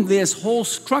on this whole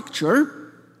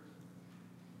structure,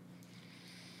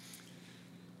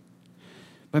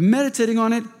 by meditating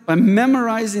on it, by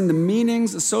memorizing the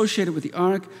meanings associated with the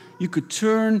ark, you could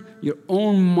turn your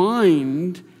own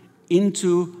mind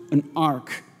into an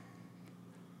ark,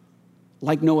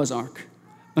 like Noah's ark.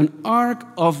 An ark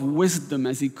of wisdom,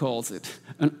 as he calls it.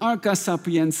 An arca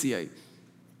sapientiae.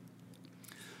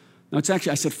 Now, it's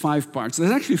actually, I said 5 parts.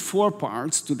 There's actually 4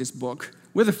 parts to this book,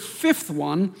 with a 5th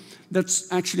one that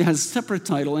actually has a separate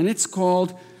title, and it's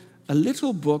called A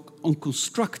Little Book on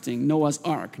Constructing Noah's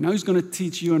Ark. Now he's going to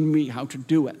teach you and me how to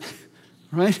do it,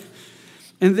 right?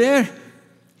 And there,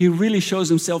 he really shows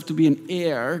himself to be an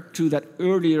heir to that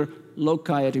earlier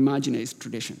loci et imagines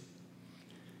tradition.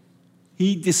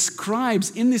 He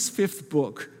describes, in this 5th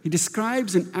book, he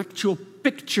describes an actual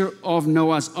picture of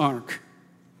Noah's ark.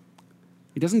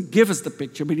 He doesn't give us the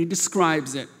picture, but he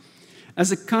describes it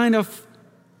as a kind of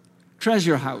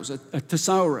treasure house, a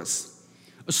thesaurus,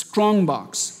 a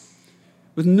strongbox,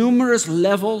 with numerous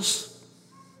levels,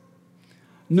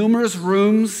 numerous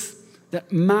rooms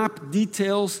that map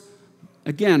details,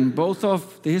 again, both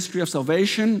of the history of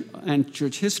salvation and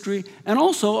church history, and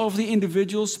also of the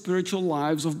individual spiritual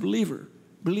lives of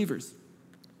believers.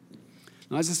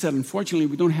 Now, as I said, unfortunately,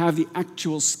 we don't have the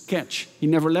actual sketch. He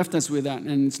never left us with that,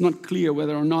 and it's not clear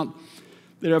whether or not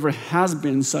there ever has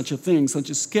been such a thing, such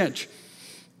a sketch.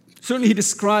 Certainly he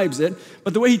describes it,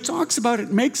 but the way he talks about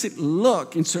it makes it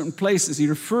look, in certain places, he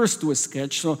refers to a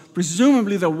sketch, so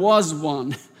presumably there was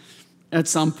one at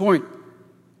some point.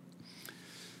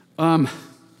 1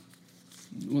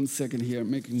 second here,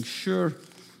 making sure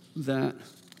that,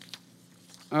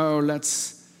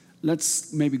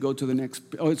 let's maybe go to the next,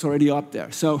 it's already up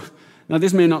there. So now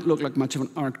this may not look like much of an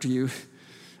ark to you,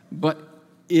 but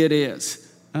it is.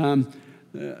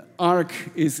 Ark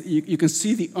is, you can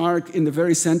see the ark in the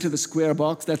very center, the square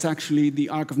box. That's actually the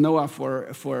Ark of Noah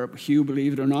for Hugh,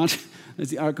 believe it or not. That's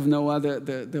the Ark of Noah,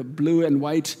 the blue and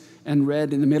white and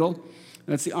red in the middle.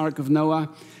 That's the Ark of Noah.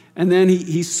 And then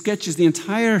he sketches the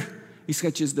entire, he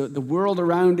sketches the world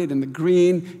around it in the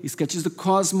green. He sketches the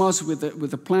cosmos with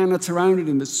the planets around it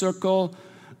in the circle.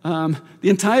 The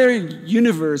entire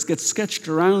universe gets sketched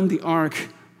around the Ark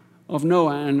of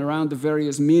Noah and around the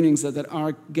various meanings that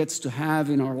ark gets to have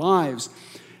in our lives.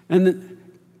 And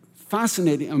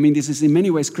fascinating, I mean, this is in many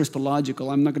ways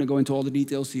Christological. I'm not going to go into all the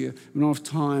details here. We don't have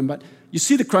time. But you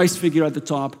see the Christ figure at the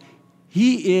top.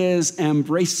 He is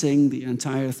embracing the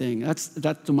entire thing.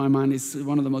 That, to my mind, is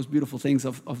one of the most beautiful things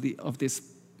of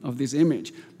this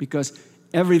image, because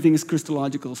everything is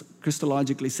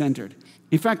Christologically centered.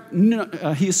 In fact,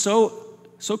 he is so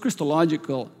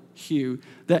Christological, Hugh,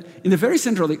 that in the very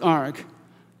center of the ark,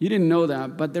 you didn't know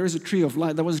that, but there is a tree of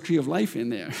life. There was a tree of life in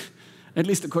there. At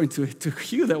least according to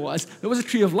Hugh, there was a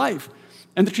tree of life.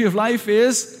 And the tree of life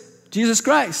is Jesus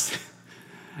Christ.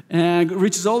 And it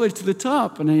reaches all the way to the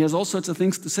top, and he has all sorts of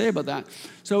things to say about that.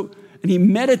 So, and he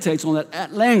meditates on that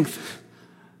at length,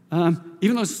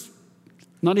 even though it's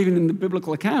not even in the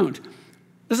biblical account.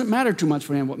 It doesn't matter too much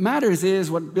for him. What matters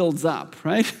is what builds up,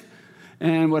 right?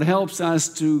 And what helps us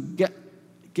to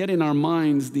get in our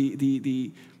minds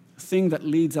the thing that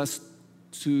leads us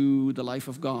to the life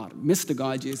of God.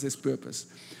 Mystagogy is his purpose.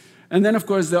 And then, of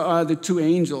course, there are the 2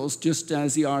 angels, just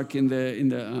as the ark in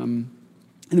the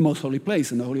most holy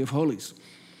place, in the Holy of Holies.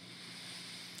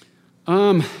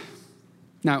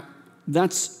 Now,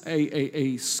 that's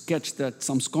a sketch that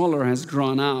some scholar has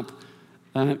drawn up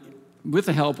with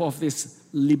the help of this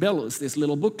libellus, this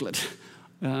little booklet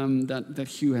that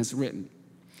Hugh has written.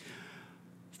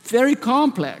 Very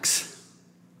complex,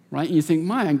 right? And you think,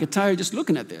 I get tired just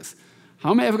looking at this.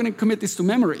 How am I ever going to commit this to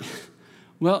memory?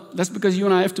 Well, that's because you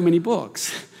and I have too many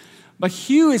books. But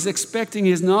Hugh is expecting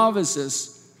his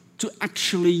novices to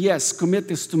actually, yes, commit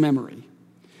this to memory.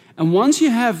 And once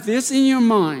you have this in your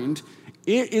mind,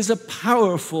 it is a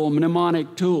powerful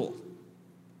mnemonic tool,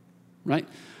 right?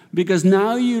 Because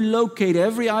now you locate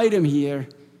every item here,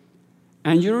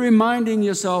 and you're reminding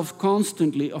yourself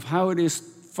constantly of how it is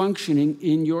functioning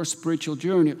in your spiritual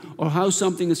journey, or how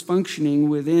something is functioning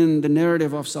within the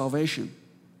narrative of salvation.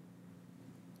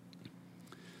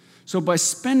 So by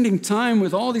spending time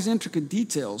with all these intricate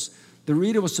details, the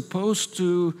reader was supposed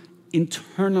to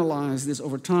internalize this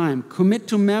over time, commit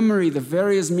to memory the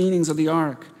various meanings of the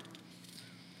ark.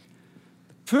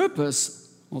 The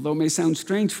purpose, although it may sound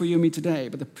strange for you and me today,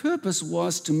 but the purpose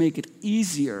was to make it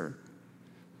easier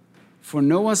for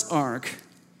Noah's ark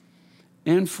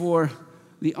and for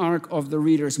the ark of the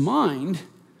reader's mind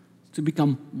to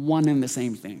become one and the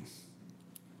same thing.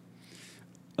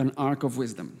 An ark of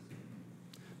wisdom.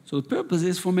 So the purpose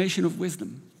is formation of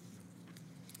wisdom.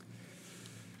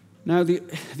 Now, the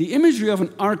imagery of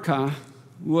an arca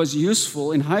was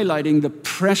useful in highlighting the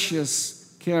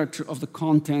precious character of the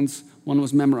contents one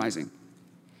was memorizing.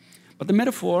 But the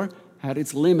metaphor had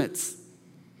its limits.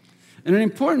 In an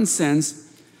important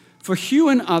sense, for Hugh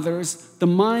and others, the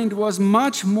mind was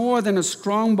much more than a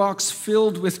strongbox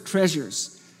filled with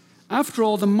treasures. After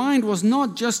all, the mind was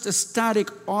not just a static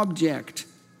object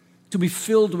to be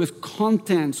filled with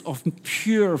contents of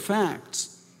pure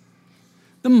facts.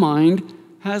 The mind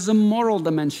has a moral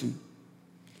dimension.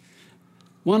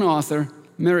 One author,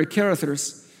 Mary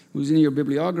Carruthers, who's in your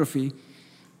bibliography,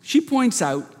 she points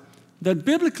out that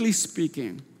biblically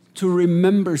speaking, to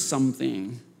remember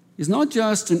something is not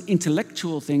just an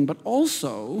intellectual thing, but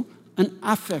also an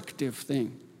affective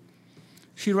thing.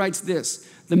 She writes this: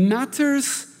 the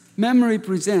matters memory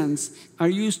presents are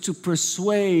used to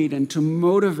persuade and to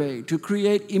motivate, to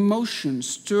create emotion,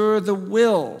 stir the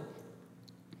will.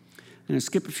 And I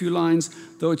skip a few lines.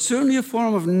 Though it's certainly a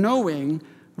form of knowing,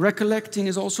 recollecting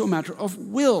is also a matter of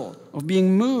will, of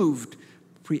being moved,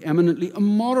 preeminently a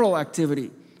moral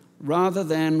activity, rather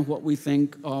than what we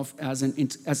think of as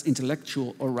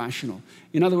intellectual or rational.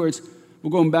 In other words,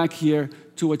 we're going back here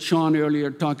to what Sean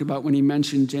earlier talked about when he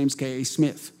mentioned James K.A.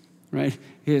 Smith, right?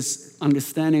 His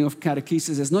understanding of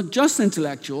catechesis is not just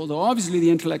intellectual, though obviously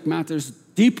the intellect matters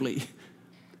deeply,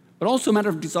 but also a matter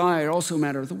of desire, also a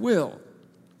matter of the will.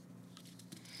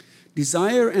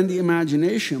 Desire and the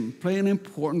imagination play an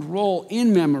important role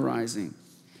in memorizing.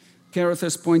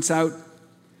 Carruthers points out,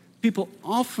 people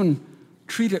often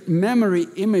treated memory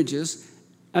images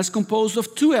as composed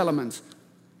of two elements.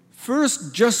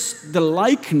 First, just the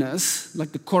likeness,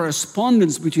 like the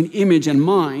correspondence between image and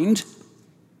mind,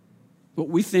 what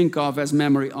we think of as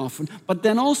memory often, but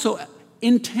then also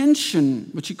intention,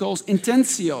 which he calls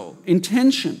intentio,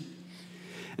 intention.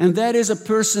 And that is a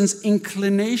person's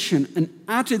inclination, an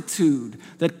attitude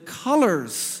that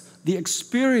colors the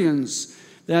experience,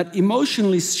 that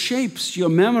emotionally shapes your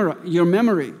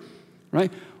memory,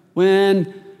 right?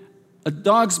 When a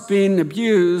dog's been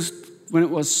abused when it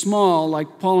was small,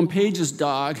 like Paul and Paige's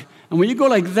dog, and when you go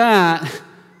like that,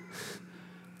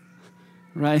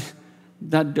 right,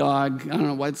 that dog, I don't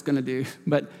know what it's going to do,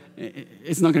 but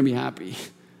it's not going to be happy,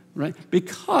 right?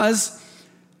 Because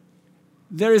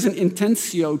there is an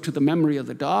intentio to the memory of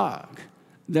the dog.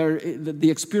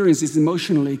 The experience is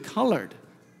emotionally colored.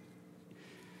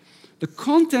 The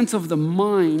content of the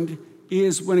mind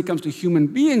is, when it comes to human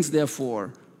beings,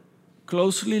 therefore,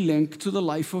 closely linked to the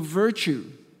life of virtue.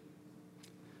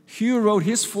 Hugh wrote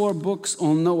his 4 books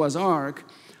on Noah's Ark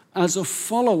as a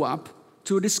follow-up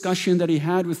to a discussion that he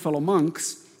had with fellow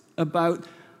monks about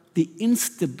the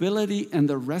instability and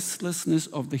the restlessness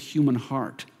of the human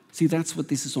heart. See, that's what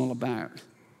this is all about.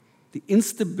 The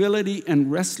instability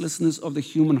and restlessness of the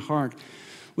human heart,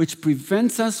 which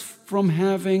prevents us from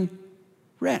having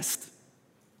rest.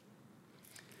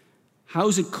 How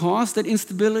is it caused, that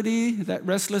instability, that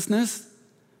restlessness?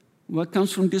 Well, it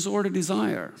comes from disordered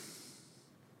desire,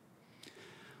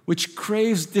 which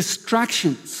craves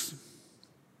distractions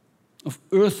of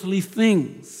earthly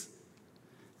things,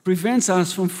 prevents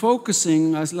us from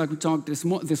focusing, as like we talked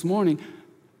this morning,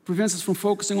 prevents us from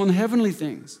focusing on heavenly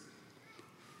things.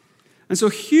 And so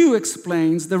Hugh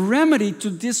explains the remedy to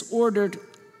disordered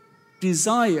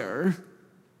desire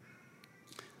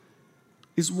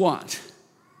is what?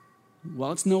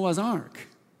 Well, it's Noah's Ark,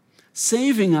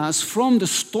 saving us from the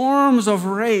storms of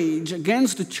rage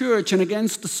against the church and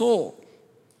against the soul.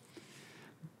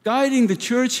 Guiding the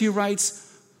church, he writes,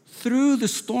 through the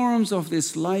storms of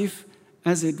this life,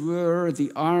 as it were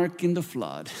the ark in the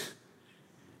flood.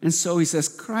 And so he says,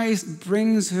 Christ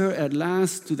brings her at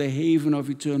last to the haven of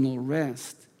eternal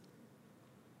rest.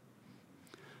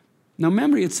 Now,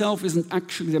 memory itself isn't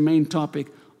actually the main topic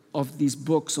of these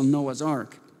books on Noah's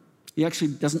Ark. He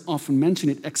actually doesn't often mention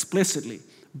it explicitly,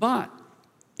 but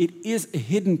it is a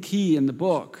hidden key in the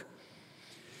book.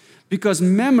 Because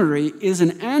memory is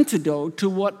an antidote to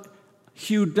what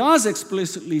Hugh does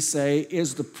explicitly say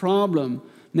is the problem,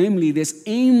 namely this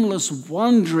aimless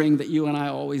wandering that you and I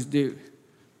always do,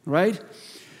 right?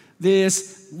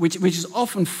 This, which is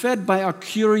often fed by our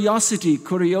curiositas,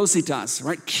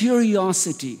 right?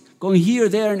 Curiosity, going here,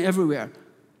 there, and everywhere.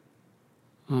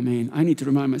 I mean, I need to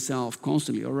remind myself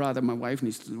constantly, or rather my wife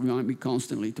needs to remind me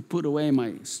constantly to put away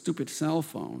my stupid cell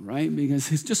phone, right?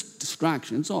 Because it's just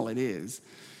distraction, that's all it is.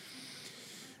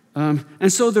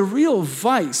 And so the real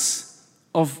vice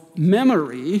of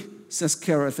memory, says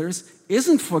Catechesis,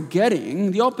 isn't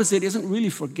forgetting. The opposite isn't really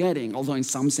forgetting, although in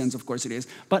some sense, of course, it is.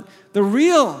 But the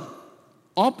real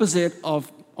opposite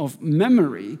of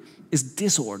memory is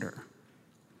disorder,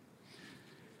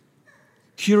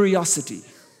 curiosity.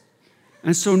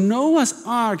 And so Noah's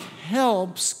Ark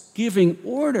helps giving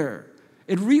order.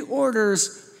 It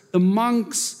reorders the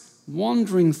monk's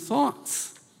wandering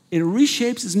thoughts. It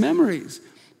reshapes his memories.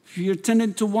 If you're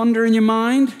tending to wander in your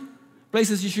mind,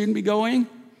 places you shouldn't be going,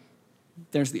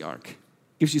 there's the ark.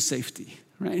 Gives you safety,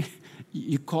 right?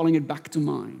 You're calling it back to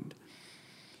mind.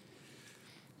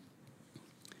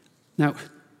 Now,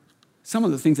 some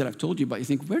of the things that I've told you about, you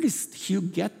think, where does Hugh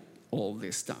get all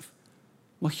this stuff?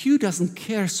 Well, Hugh doesn't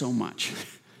care so much.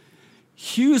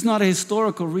 Hugh is not a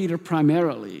historical reader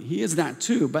primarily. He is that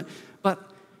too, but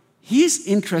he's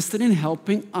interested in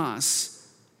helping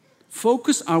us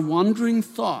focus our wandering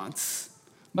thoughts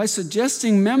by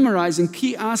suggesting memorizing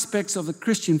key aspects of the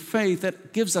Christian faith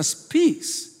that give us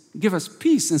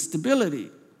peace and stability.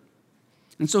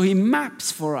 And so he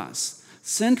maps for us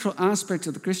central aspects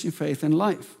of the Christian faith and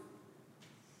life.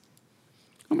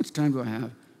 How much time do I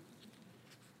have?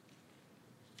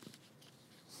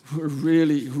 We're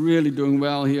really, really doing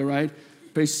well here, right?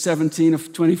 Page 17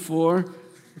 of 24,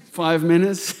 5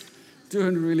 minutes.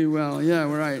 Doing really well. Yeah,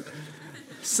 we're right.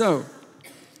 So,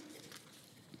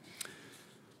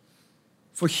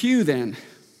 for Hugh then,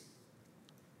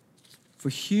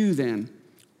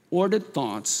 ordered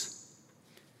thoughts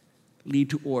lead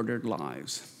to ordered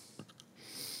lives.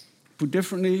 Put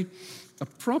differently, a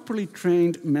properly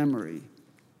trained memory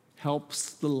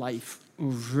helps the life of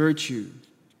virtue.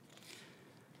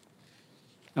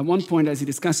 At one point, as he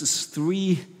discusses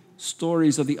 3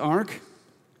 stories of the ark,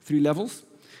 3 levels,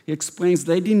 he explains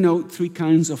they denote 3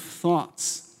 kinds of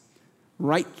thoughts: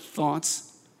 right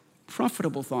thoughts,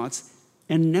 profitable thoughts,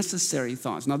 and necessary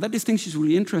thoughts. Now, that distinction is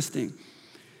really interesting.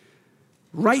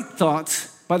 Right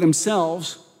thoughts by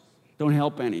themselves don't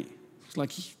help any. It's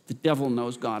like the devil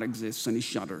knows God exists and he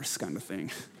shudders kind of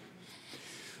thing.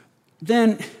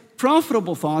 Then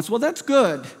profitable thoughts, well, that's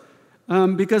good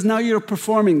because now you're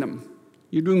performing them.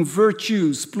 You're doing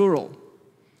virtues, plural.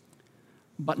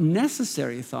 But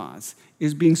necessary thoughts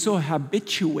is being so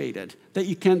habituated that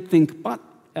you can't think but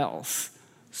else.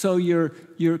 So you're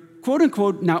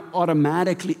quote-unquote now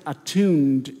automatically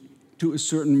attuned to a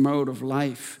certain mode of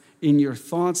life in your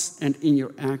thoughts and in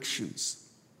your actions.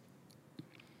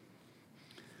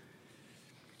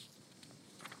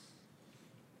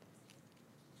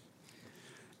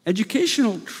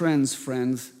 Educational trends,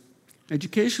 friends,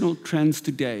 educational trends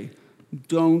today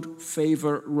don't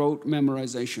favor rote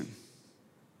memorization.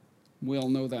 We all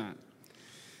know that.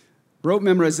 Rote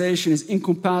memorization is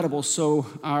incompatible, so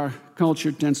our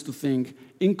culture tends to think,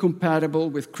 incompatible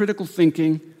with critical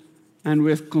thinking and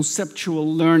with conceptual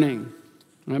learning.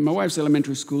 My wife's an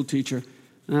elementary school teacher,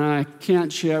 and I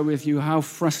can't share with you how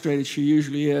frustrated she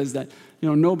usually is that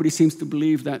nobody seems to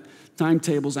believe that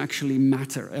timetables actually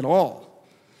matter at all.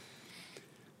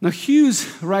 Now,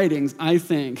 Hugh's writings, I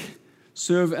think,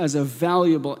 serve as a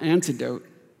valuable antidote,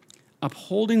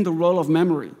 upholding the role of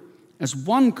memory as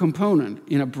one component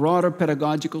in a broader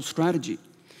pedagogical strategy.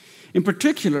 In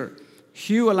particular,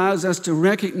 Hugh allows us to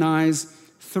recognize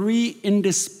 3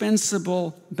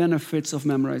 indispensable benefits of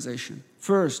memorization.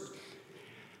 First,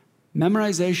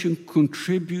 memorization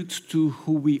contributes to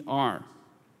who we are.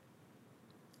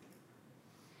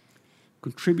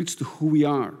 Contributes to who we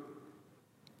are.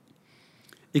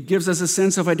 It gives us a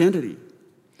sense of identity.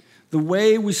 The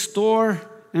way we store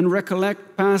and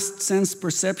recollect past sense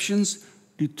perceptions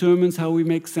determines how we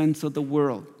make sense of the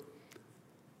world.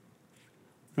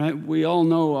 Right? We all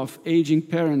know of aging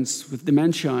parents with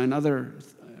dementia and other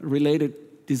related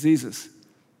diseases.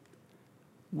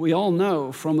 We all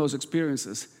know from those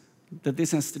experiences that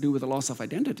this has to do with a loss of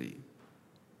identity,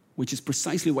 which is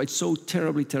precisely why it's so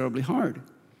terribly, terribly hard.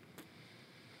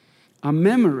 Our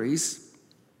memories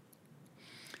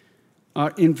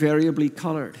are invariably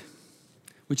colored,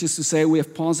 which is to say we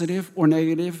have positive or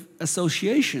negative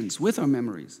associations with our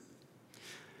memories.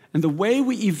 And the way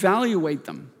we evaluate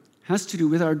them has to do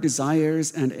with our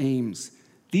desires and aims.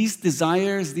 These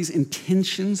desires, these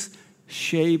intentions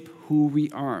shape who we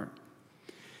are.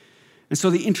 And so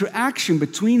the interaction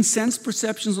between sense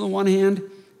perceptions on the one hand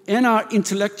and our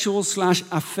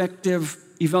intellectual/affective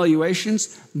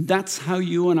evaluations, that's how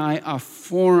you and I are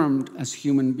formed as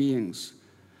human beings.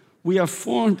 We are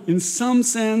formed in some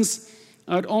sense,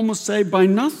 I'd almost say, by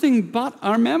nothing but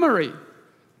our memory.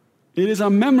 It is our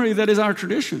memory that is our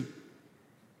tradition.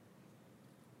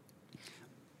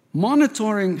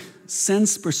 Monitoring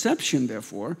sense perception,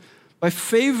 therefore, by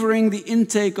favoring the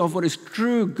intake of what is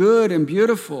true, good, and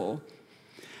beautiful,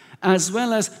 as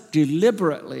well as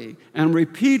deliberately and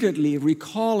repeatedly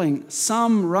recalling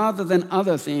some rather than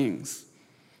other things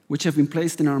which have been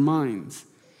placed in our minds,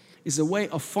 is a way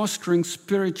of fostering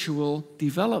spiritual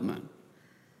development.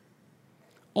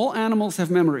 All animals have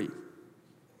memory.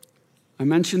 I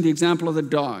mentioned the example of the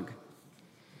dog.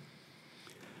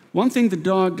 One thing the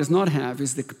dog does not have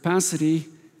is the capacity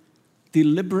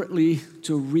deliberately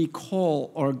to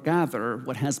recall or gather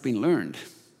what has been learned.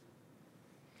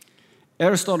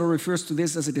 Aristotle refers to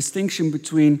this as a distinction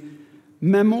between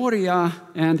memoria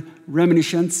and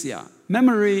reminiscentia,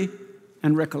 memory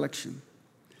and recollection,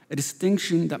 a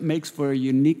distinction that makes for a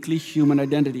uniquely human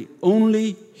identity.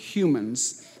 Only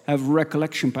humans have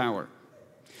recollection power.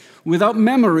 Without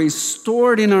memories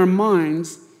stored in our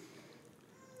minds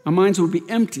would be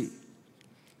empty.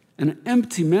 And an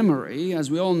empty memory,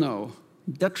 as we all know,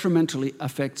 detrimentally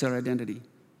affects our identity.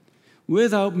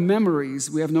 Without memories,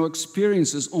 we have no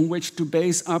experiences on which to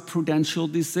base our prudential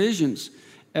decisions.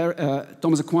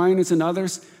 Thomas Aquinas and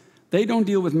others, they don't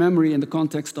deal with memory in the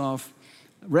context of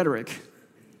rhetoric.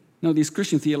 No, these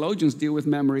Christian theologians deal with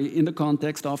memory in the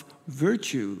context of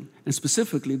virtue, and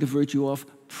specifically the virtue of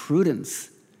prudence.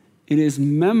 It is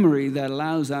memory that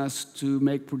allows us to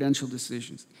make prudential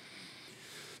decisions.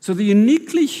 So the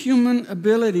uniquely human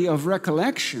ability of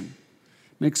recollection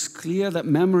makes clear that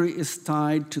memory is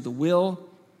tied to the will,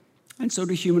 and so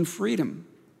to human freedom.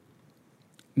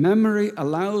 Memory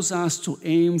allows us to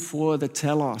aim for the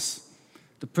telos,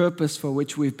 the purpose for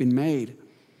which we've been made.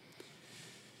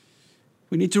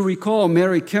 We need to recall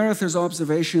Mary Carather's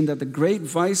observation that the great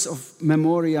vice of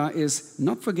memoria is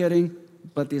not forgetting,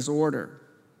 but disorder.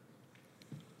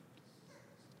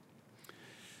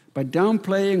 By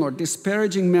downplaying or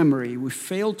disparaging memory, we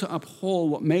fail to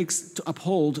uphold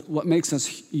what makes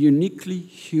us uniquely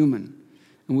human,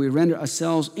 and we render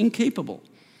ourselves incapable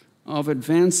of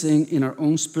advancing in our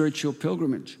own spiritual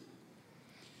pilgrimage,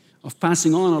 of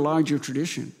passing on a larger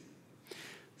tradition.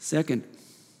 Second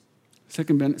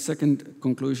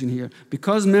conclusion here,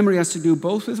 because memory has to do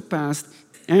both with the past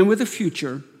and with the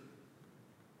future,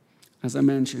 as I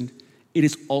mentioned, it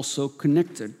is also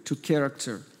connected to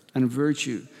character and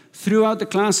virtue. Throughout the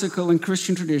classical and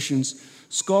Christian traditions,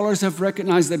 scholars have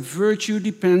recognized that virtue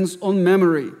depends on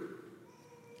memory.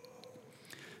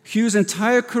 Hugh's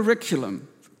entire curriculum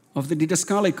of the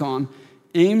Didaskalikon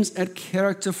aims at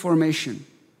character formation,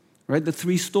 right? The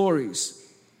three stories: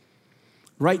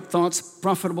 right thoughts,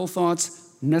 profitable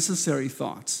thoughts, necessary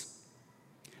thoughts.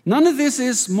 None of this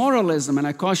is moralism, and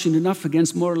I caution enough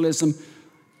against moralism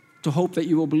to hope that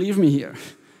you will believe me here.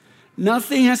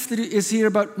 Nothing is here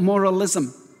about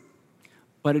moralism,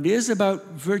 but it is about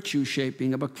virtue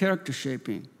shaping, about character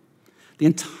shaping. The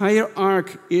entire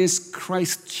arc is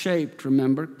Christ-shaped,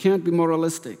 remember? Can't be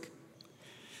moralistic.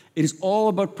 It is all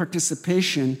about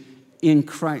participation in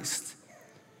Christ.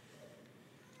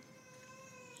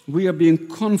 We are being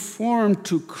conformed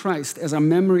to Christ as our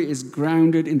memory is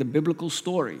grounded in the biblical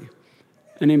story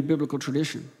and in biblical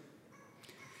tradition.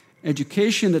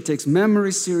 Education that takes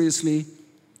memory seriously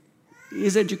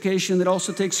is education that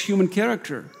also takes human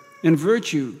character and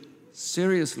virtue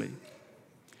seriously.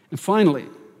 And finally,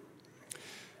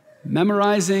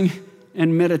 memorizing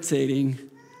and meditating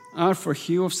are for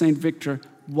Hugh of St. Victor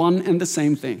one and the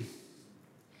same thing.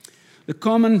 The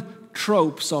common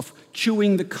tropes of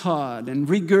chewing the cud and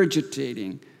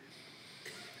regurgitating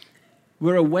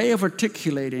were a way of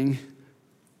articulating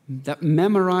that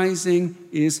memorizing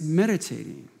is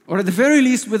meditating. Or at the very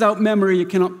least, without memory, you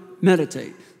cannot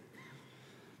meditate.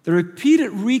 The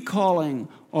repeated recalling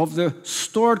of the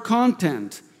stored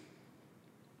content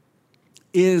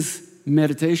is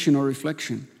meditation or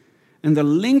reflection. And the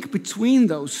link between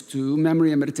those two,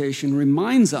 memory and meditation,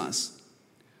 reminds us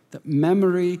that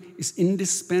memory is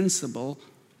indispensable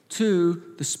to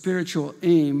the spiritual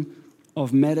aim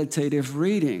of meditative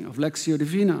reading, of Lectio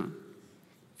Divina.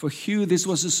 For Hugh, this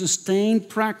was a sustained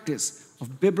practice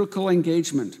of biblical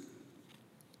engagement.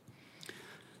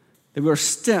 They were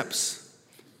steps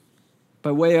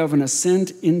by way of an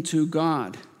ascent into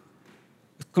God.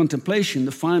 Contemplation,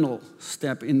 the final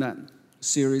step in that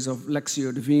series of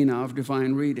Lectio Divina, of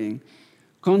divine reading.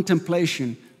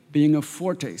 Contemplation being a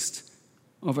foretaste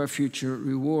of our future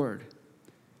reward.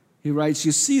 He writes,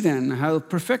 "You see then how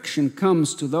perfection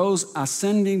comes to those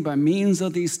ascending by means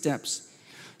of these steps,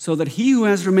 so that he who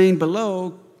has remained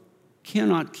below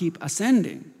cannot keep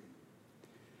ascending."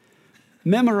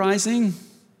 Memorizing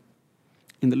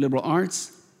in the liberal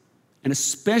arts, and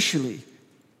especially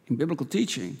in biblical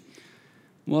teaching,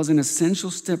 was an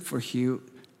essential step for Hugh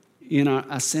in our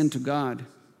ascent to God.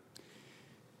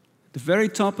 The very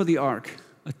top of the ark,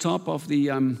 atop of the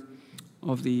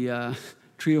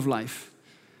tree of life,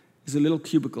 is a little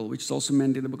cubicle, which is also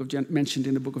mentioned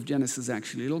in the book of Genesis,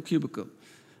 actually. A little cubicle,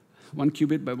 1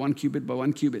 cubit by 1 cubit by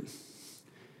 1 cubit.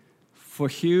 For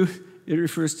Hugh, it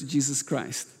refers to Jesus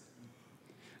Christ.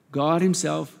 God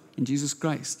himself in Jesus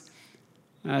Christ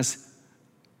as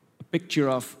a picture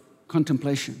of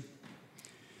contemplation.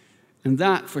 And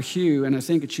that, for Hugh, and I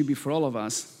think it should be for all of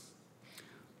us,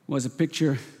 was a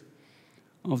picture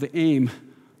of the aim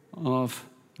of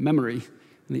memory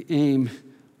and the aim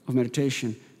of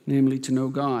meditation, namely to know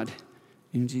God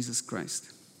in Jesus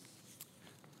Christ.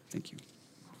 Thank you.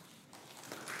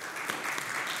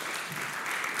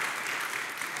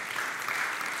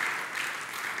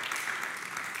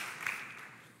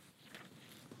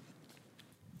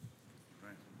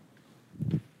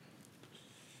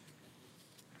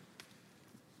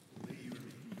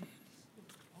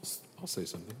 I'll say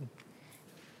something.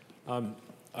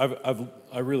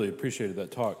 I really appreciated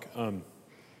that talk.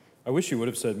 I wish you would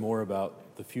have said more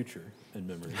about the future and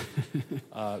memory,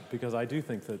 because I do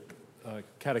think that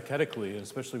catechetically,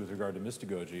 especially with regard to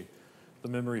mystagogy, the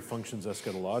memory functions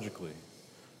eschatologically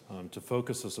to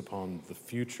focus us upon the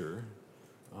future,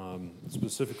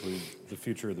 specifically the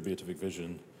future of the beatific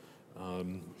vision,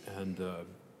 and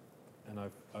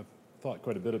I've thought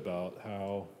quite a bit about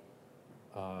how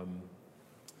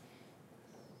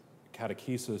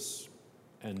catechesis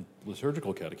and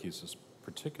liturgical catechesis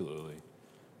particularly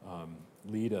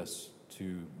lead us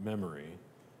to memory,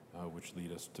 which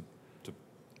lead us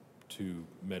to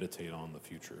meditate on the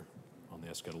future, on the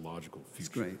eschatological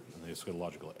future, and the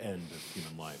eschatological end of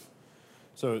human life.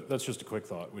 So that's just a quick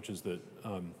thought, which is that,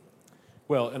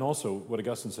 and also what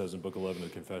Augustine says in Book 11 of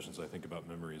the Confessions, I think, about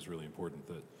memory is really important,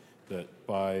 that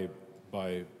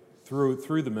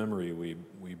through the memory we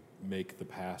make the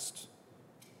past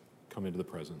come into the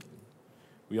present.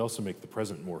 We also make the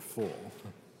present more full,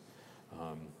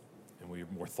 and we're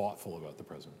more thoughtful about the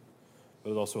present.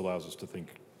 But it also allows us to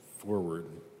think forward,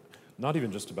 not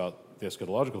even just about the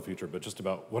eschatological future, but just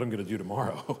about what I'm going to do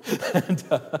tomorrow.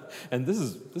 And this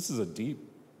is a deep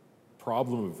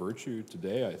problem of virtue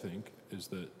today, I think, is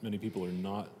that many people are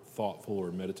not thoughtful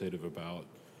or meditative about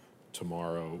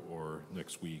tomorrow or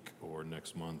next week or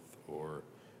next month or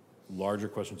larger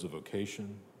questions of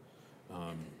vocation.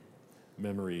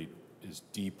 Memory is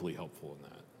deeply helpful in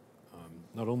that.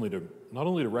 Not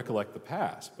only to recollect the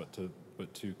past, but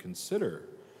to consider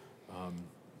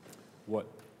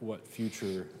what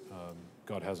future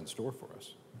God has in store for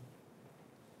us.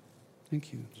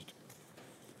 Thank you. Is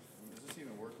this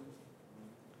even working?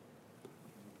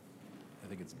 I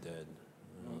think it's dead.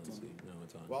 No, Let's see. No,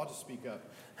 it's on. Well, I'll just speak up.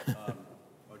 Do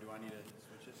I need to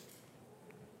switch it?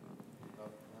 Oh, all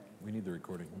right. We need the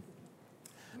recording.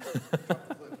 Drop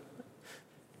the clip.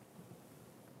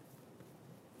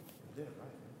 I did it right.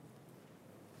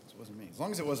 This wasn't me. As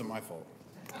long as it wasn't my fault.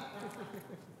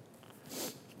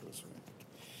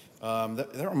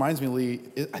 That reminds me, Lee,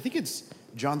 I think it's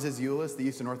John Zizioulas, the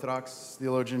Eastern Orthodox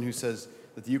theologian, who says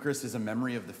that the Eucharist is a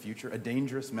memory of the future, a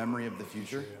dangerous memory of the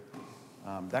future.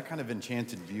 That kind of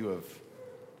enchanted view of,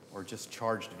 or just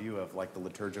charged view of, like, the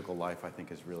liturgical life, I think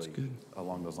is really,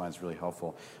 along those lines, really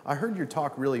helpful. I heard your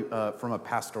talk really from a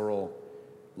pastoral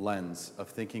lens of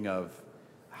thinking of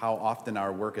how often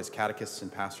our work as catechists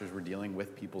and pastors we're dealing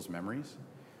with people's memories.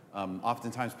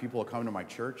 Oftentimes people will come to my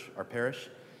church, our parish,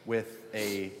 with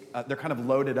they're kind of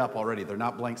loaded up already. They're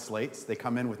not blank slates. They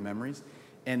come in with memories.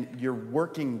 And you're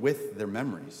working with their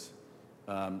memories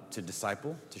to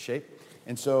disciple, to shape.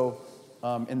 And so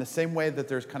in the same way that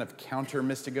there's kind of counter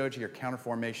mystagogy or counter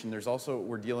formation, there's also,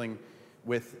 we're dealing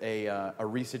with a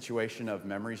resituation of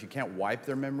memories. You can't wipe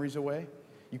their memories away.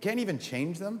 You can't even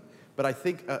change them. But I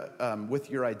think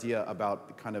with your idea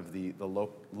about kind of the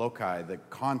loci, the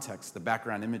context, the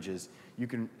background images, you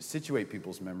can situate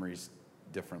people's memories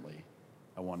differently,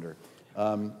 I wonder.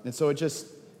 And so it just,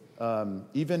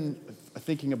 even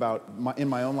thinking about in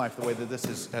my own life, the way that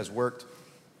this has worked,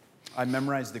 I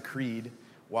memorized the creed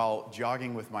while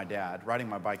jogging with my dad. Riding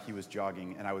my bike, he was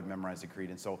jogging, and I would memorize the creed.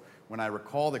 And so when I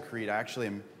recall the creed, I actually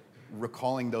am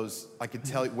recalling those. I could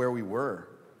tell where we were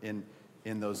in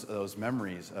those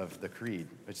memories of the creed.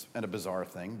 It's a bizarre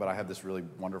thing, but I have this really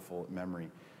wonderful memory.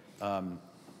 So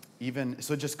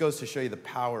it just goes to show you the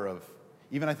power of,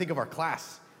 even I think of our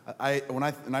class. When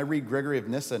I read Gregory of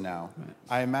Nyssa now, right.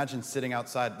 I imagine sitting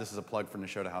outside. This is a plug for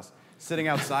Nashotah House. Sitting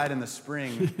outside in the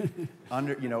spring,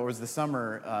 it was the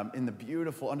summer, under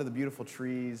the beautiful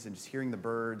trees, and just hearing the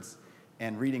birds,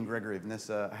 and reading Gregory of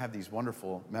Nyssa. I have these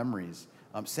wonderful memories.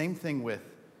 Same thing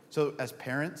so as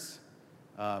parents,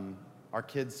 our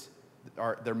kids,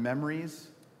 their memories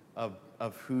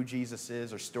of who Jesus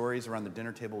is, or stories around the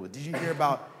dinner table. Did you hear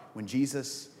about when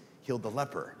Jesus healed the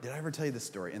leper? Did I ever tell you this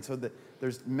story? And so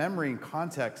there's memory and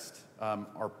context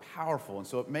are powerful. And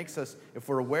so it makes us, if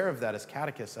we're aware of that as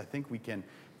catechists, I think we can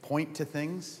point to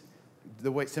things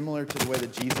similar to the way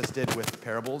that Jesus did with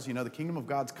parables. The kingdom of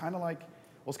God's kind of like,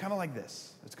 it's kind of like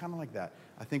this. It's kind of like that.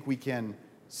 I think we can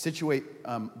situate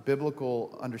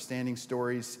biblical understanding,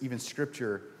 stories, even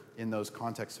scripture in those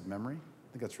contexts of memory.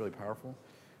 I think that's really powerful.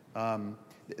 And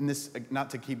this, not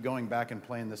to keep going back and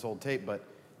playing this old tape, but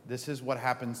this is what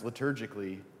happens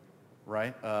liturgically,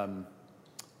 right?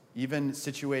 Even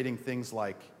situating things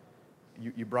like,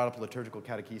 you brought up liturgical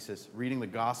catechesis, reading the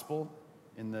gospel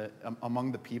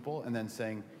among the people, and then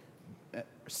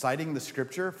citing the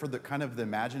scripture for the kind of the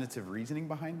imaginative reasoning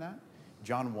behind that.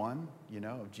 John 1,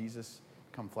 of Jesus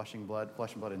come flesh and blood,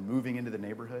 and moving into the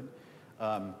neighborhood.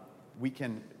 We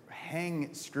can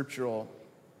hang scriptural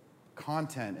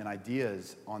content and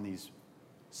ideas on these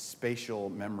spatial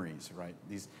memories, right?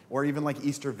 Or even like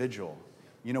Easter Vigil.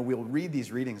 We'll read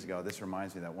these readings and go, this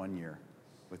reminds me of that one year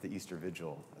with the Easter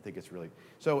Vigil. I think it's really...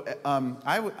 So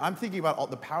I'm thinking about all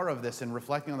the power of this and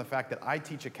reflecting on the fact that I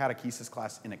teach a catechesis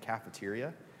class in a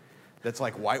cafeteria that's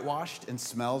like whitewashed and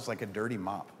smells like a dirty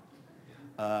mop.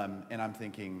 And I'm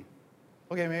thinking,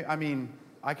 okay,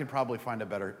 I could probably find a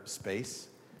better space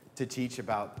to teach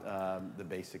about the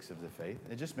basics of the faith.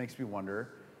 It just makes me wonder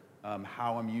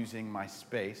how I'm using my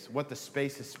space, what the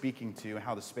space is speaking to, and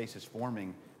how the space is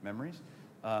forming memories.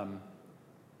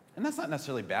 And that's not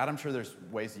necessarily bad. I'm sure there's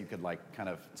ways that you could kind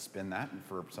of spin that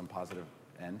for some positive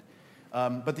end.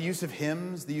 But the use of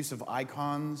hymns, the use of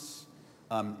icons,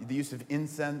 the use of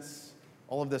incense,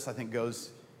 all of this I think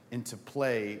goes into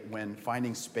play when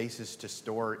finding spaces to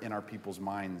store in our people's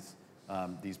minds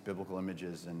these biblical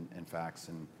images and facts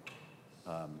and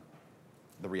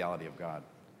the reality of God.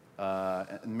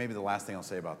 And maybe the last thing I'll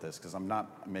say about this, because I'm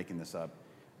not making this up,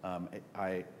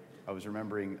 I was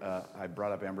remembering, I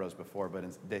brought up Ambrose before, but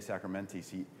in De Sacramentis,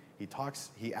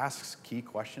 he asks key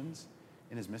questions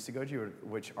in his Mystagogy,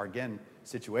 which are, again,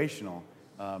 situational.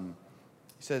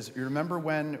 He says, you remember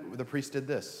when the priest did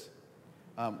this?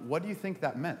 What do you think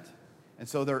that meant? And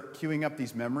so they're queuing up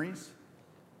these memories,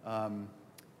 and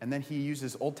then he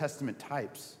uses Old Testament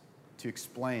types to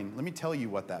explain, let me tell you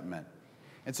what that meant.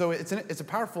 And so it's a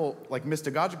powerful,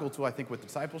 mystagogical tool, I think, with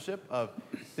discipleship, of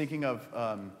thinking of,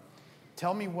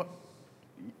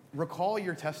 recall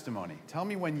your testimony. Tell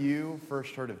me when you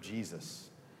first heard of Jesus.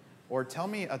 Or tell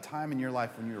me a time in your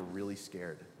life when you were really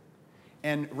scared.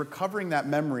 And recovering that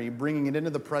memory, bringing it into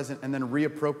the present, and then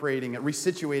reappropriating it,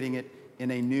 resituating it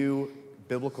in a new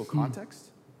biblical context,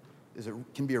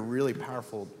 can be a really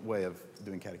powerful way of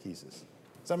doing catechesis.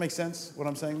 Does that make sense, what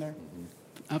I'm saying there? Mm-hmm.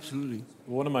 Absolutely.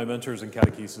 One of my mentors in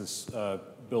catechesis,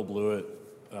 Bill Blewett,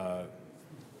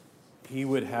 he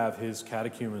would have his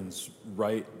catechumens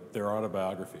write their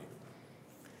autobiography.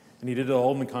 And he did it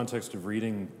all in the context of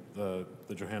reading the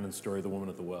Johannine story, The Woman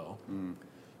at the Well.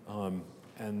 Mm.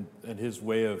 And his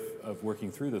way of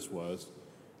working through this was,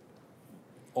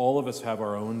 all of us have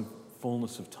our own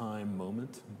fullness of time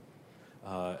moment.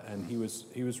 And he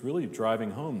was really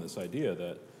driving home this idea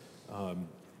that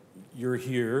you're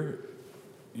here,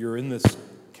 you're in this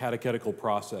catechetical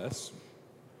process.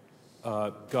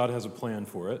 God has a plan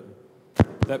for it.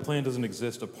 That plan doesn't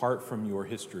exist apart from your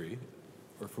history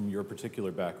or from your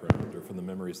particular background or from the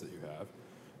memories that you have,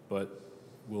 but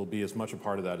will be as much a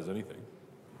part of that as anything.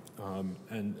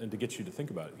 And to get you to think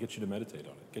about it, get you to meditate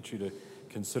on it, get you to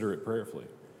consider it prayerfully.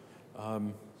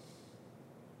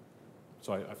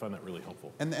 So I find that really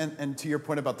helpful. And to your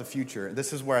point about the future,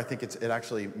 this is where I think it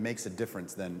actually makes a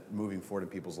difference than moving forward in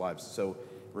people's lives. So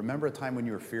remember a time when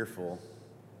you were fearful,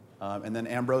 and then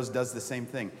Ambrose does the same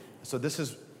thing. So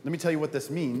let me tell you what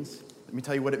this means. Let me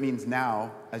tell you what it means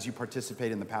now as you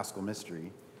participate in the Paschal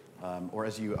Mystery, or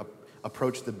as you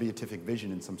approach the beatific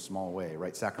vision in some small way,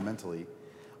 right, sacramentally.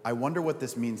 I wonder what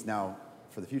this means now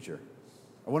for the future.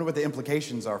 I wonder what the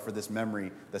implications are for this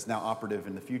memory that's now operative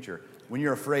in the future. When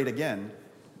you're afraid again,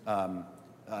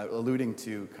 alluding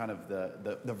to kind of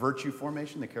the virtue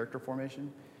formation, the character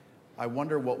formation, I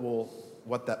wonder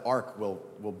what that arc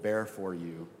will bear for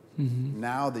you.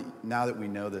 Now that we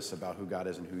know this about who God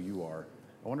is and who you are,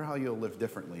 I wonder how you'll live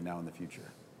differently now in the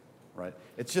future, right?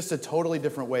 It's just a totally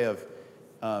different way of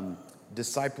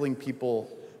discipling people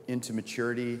into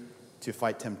maturity to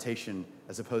fight temptation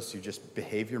as opposed to just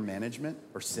behavior management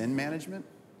or sin management.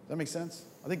 Does that make sense?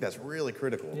 I think that's really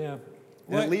critical. Yeah.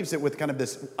 And it leaves it with kind of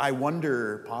this I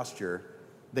wonder posture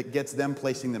that gets them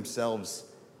placing themselves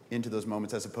into those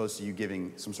moments as opposed to you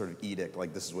giving some sort of edict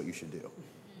like this is what you should do,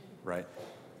 right?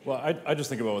 Well, I just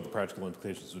think about what the practical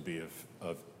implications would be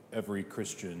of every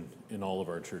Christian in all of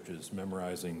our churches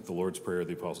memorizing the Lord's Prayer,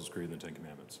 the Apostles' Creed, and the Ten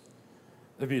Commandments.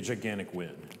 That'd be a gigantic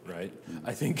win, right?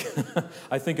 I think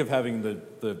of having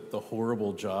the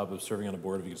horrible job of serving on a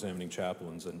board of examining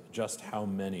chaplains and just how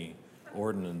many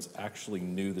ordinands actually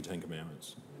knew the Ten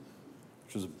Commandments,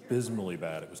 which was abysmally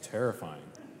bad. It was terrifying.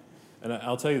 And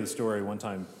I'll tell you the story. One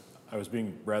time I was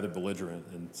being rather belligerent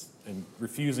and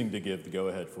refusing to give the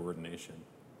go-ahead for ordination.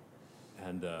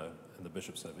 And the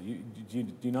bishop said, do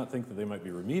you not think that they might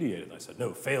be remediated? And I said,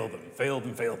 no, fail them.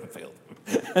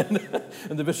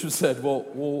 And the bishop said, well,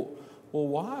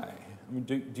 why? I mean,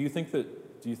 do you think that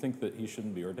he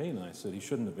shouldn't be ordained? And I said, he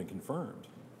shouldn't have been confirmed.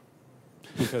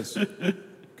 Because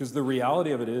the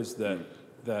reality of it is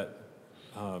that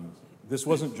this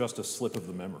wasn't just a slip of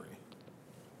the memory.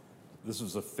 This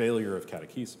was a failure of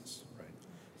catechesis. Right.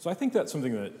 So I think that's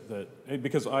something that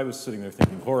because I was sitting there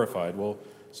thinking horrified, well,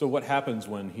 so what happens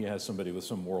when he has somebody with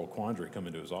some moral quandary come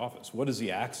into his office? What is he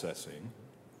accessing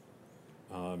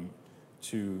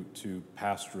to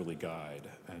pastorally guide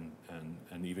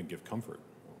and even give comfort?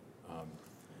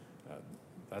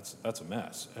 That's a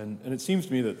mess. And it seems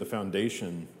to me that the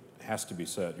foundation has to be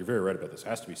set. You're very right about this.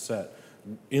 Has to be set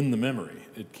in the memory.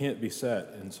 It can't be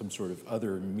set in some sort of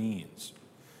other means.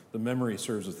 The memory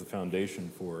serves as the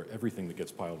foundation for everything that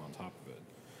gets piled on top of it.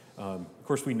 Of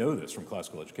course, we know this from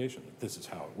classical education. This is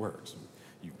how it works.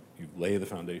 You lay the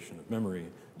foundation of memory,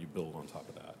 you build on top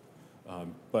of that.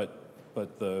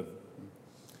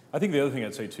 I think the other thing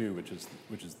I'd say too, which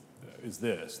is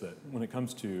this: that when it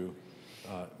comes to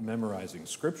memorizing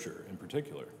Scripture in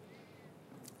particular,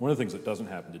 one of the things that doesn't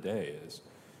happen today is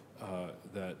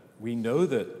that we know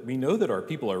that our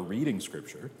people are reading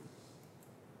Scripture,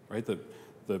 right?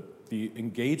 The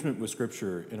engagement with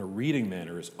Scripture in a reading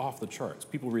manner is off the charts.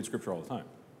 People read Scripture all the time.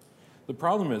 The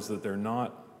problem is that they're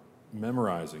not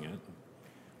memorizing it,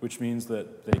 which means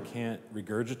that they can't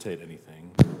regurgitate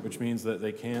anything, which means that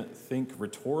they can't think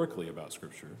rhetorically about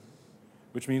Scripture,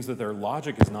 which means that their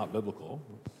logic is not biblical.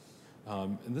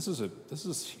 And this is a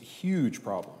huge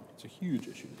problem. It's a huge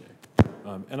issue today.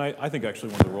 And I think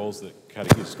actually one of the roles that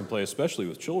catechesis can play, especially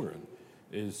with children,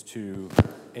 is to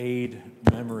aid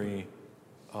memory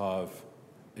of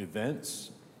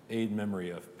events, aid memory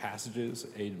of passages,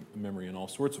 aid memory in all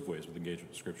sorts of ways with engagement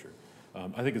with Scripture.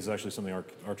 I think it's actually something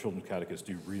our children's catechists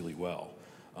do really well.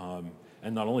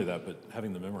 And not only that, but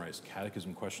having them memorize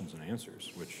catechism questions and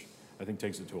answers, which I think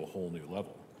takes it to a whole new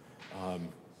level.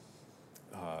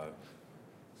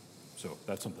 So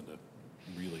that's something to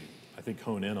really, I think,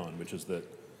 hone in on, which is that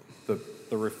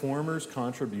the Reformers'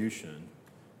 contribution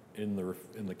in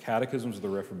the catechisms of the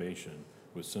Reformation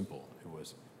was simple. It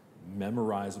was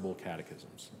memorizable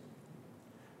catechisms.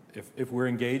 If we're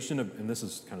engaged in and this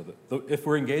is kind of if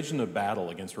we're engaged in a battle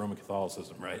against Roman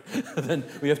Catholicism, right, then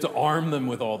we have to arm them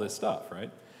with all this stuff,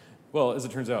 right? Well, as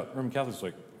it turns out, Roman Catholics are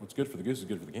like, what's good for the goose is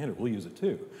good for the gander. We'll use it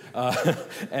too.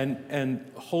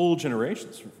 And whole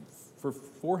generations, for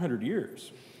 400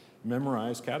 years,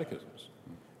 memorized catechisms.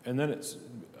 And then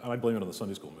I blame it on the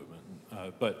Sunday school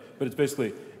movement, but it's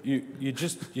basically, you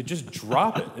just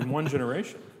drop it in one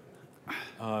generation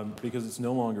because it's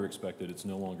no longer expected, it's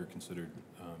no longer considered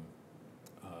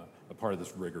a part of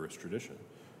this rigorous tradition,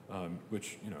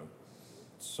 which,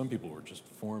 some people were just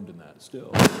formed in that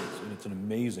still, and it's an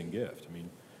amazing gift. I mean,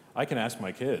 I can ask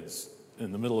my kids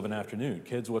in the middle of an afternoon,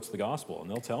 kids, what's the gospel? And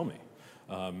they'll tell me.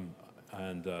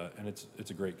 And it's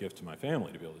a great gift to my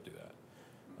family to be able to do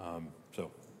that.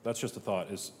 So that's just a thought,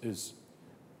 is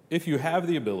if you have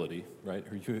the ability, right,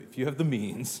 or if you have the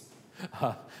means,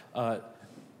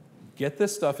 get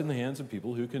this stuff in the hands of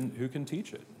people who can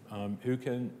teach it, who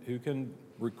can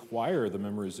require the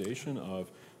memorization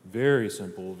of very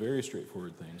simple, very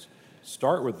straightforward things.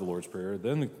 Start with the Lord's Prayer,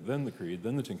 then the Creed,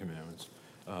 then the Ten Commandments,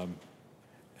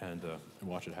 and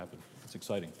watch it happen. It's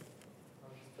exciting.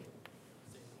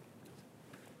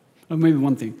 maybe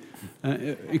one thing.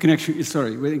 In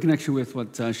connection with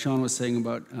what Sean was saying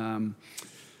about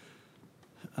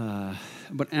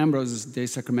Ambrose's De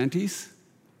Sacramentis,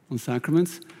 on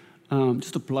sacraments.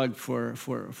 Just a plug for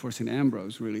St.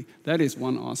 Ambrose, really. That is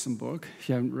one awesome book. If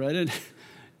you haven't read it,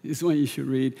 it's one you should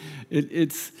read.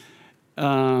 It's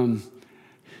not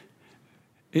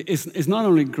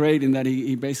only great in that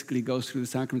he basically goes through the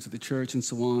sacraments of the church and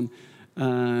so on,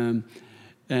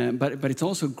 but it's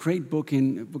also a great book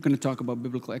we're going to talk about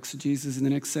biblical exegesis in the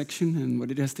next section and what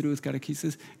it has to do with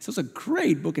catechesis. It's also a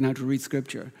great book in how to read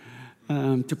Scripture,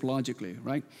 typologically,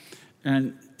 right?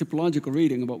 And typological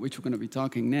reading, about which we're going to be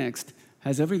talking next,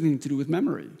 has everything to do with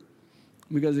memory,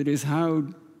 because it is how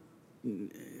do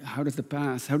the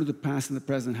past and the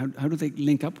present, how do they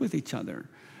link up with each other?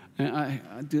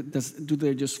 Do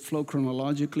they just flow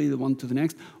chronologically, the one to the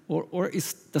next, or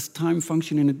does time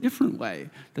function in a different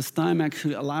way? Does time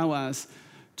actually allow us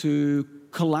to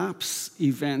collapse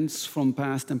events from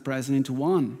past and present into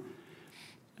one?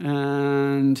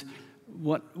 And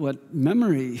what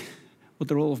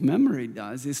the role of memory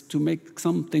does is to make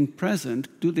something present.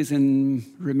 Do this in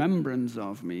remembrance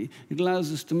of me. It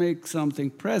allows us to make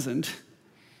something present.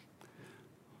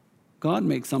 God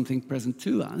makes something present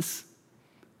to us,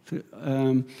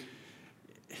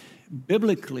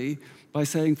 biblically, by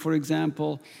saying, for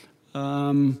example,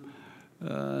 the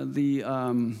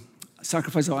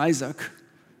sacrifice of Isaac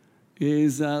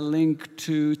is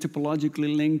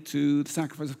typologically linked to the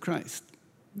sacrifice of Christ.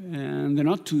 And they're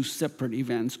not two separate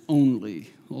events only,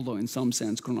 although in some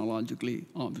sense, chronologically,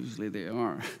 obviously they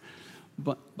are.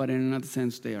 But in another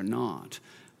sense, they are not.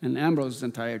 And Ambrose's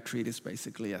entire treatise,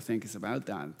 basically, I think, is about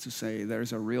that, to say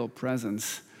there's a real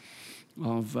presence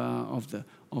of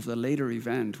the later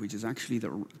event, which is actually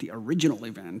the original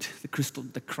event, the Christ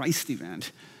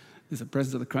event. There's a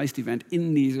presence of the Christ event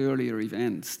in these earlier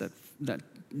events that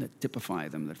typify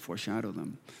them, that foreshadow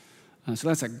them. So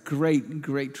that's a great,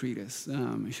 great treatise.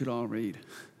 You should all read.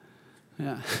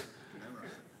 Yeah.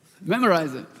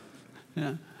 Memorize it.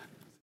 Yeah.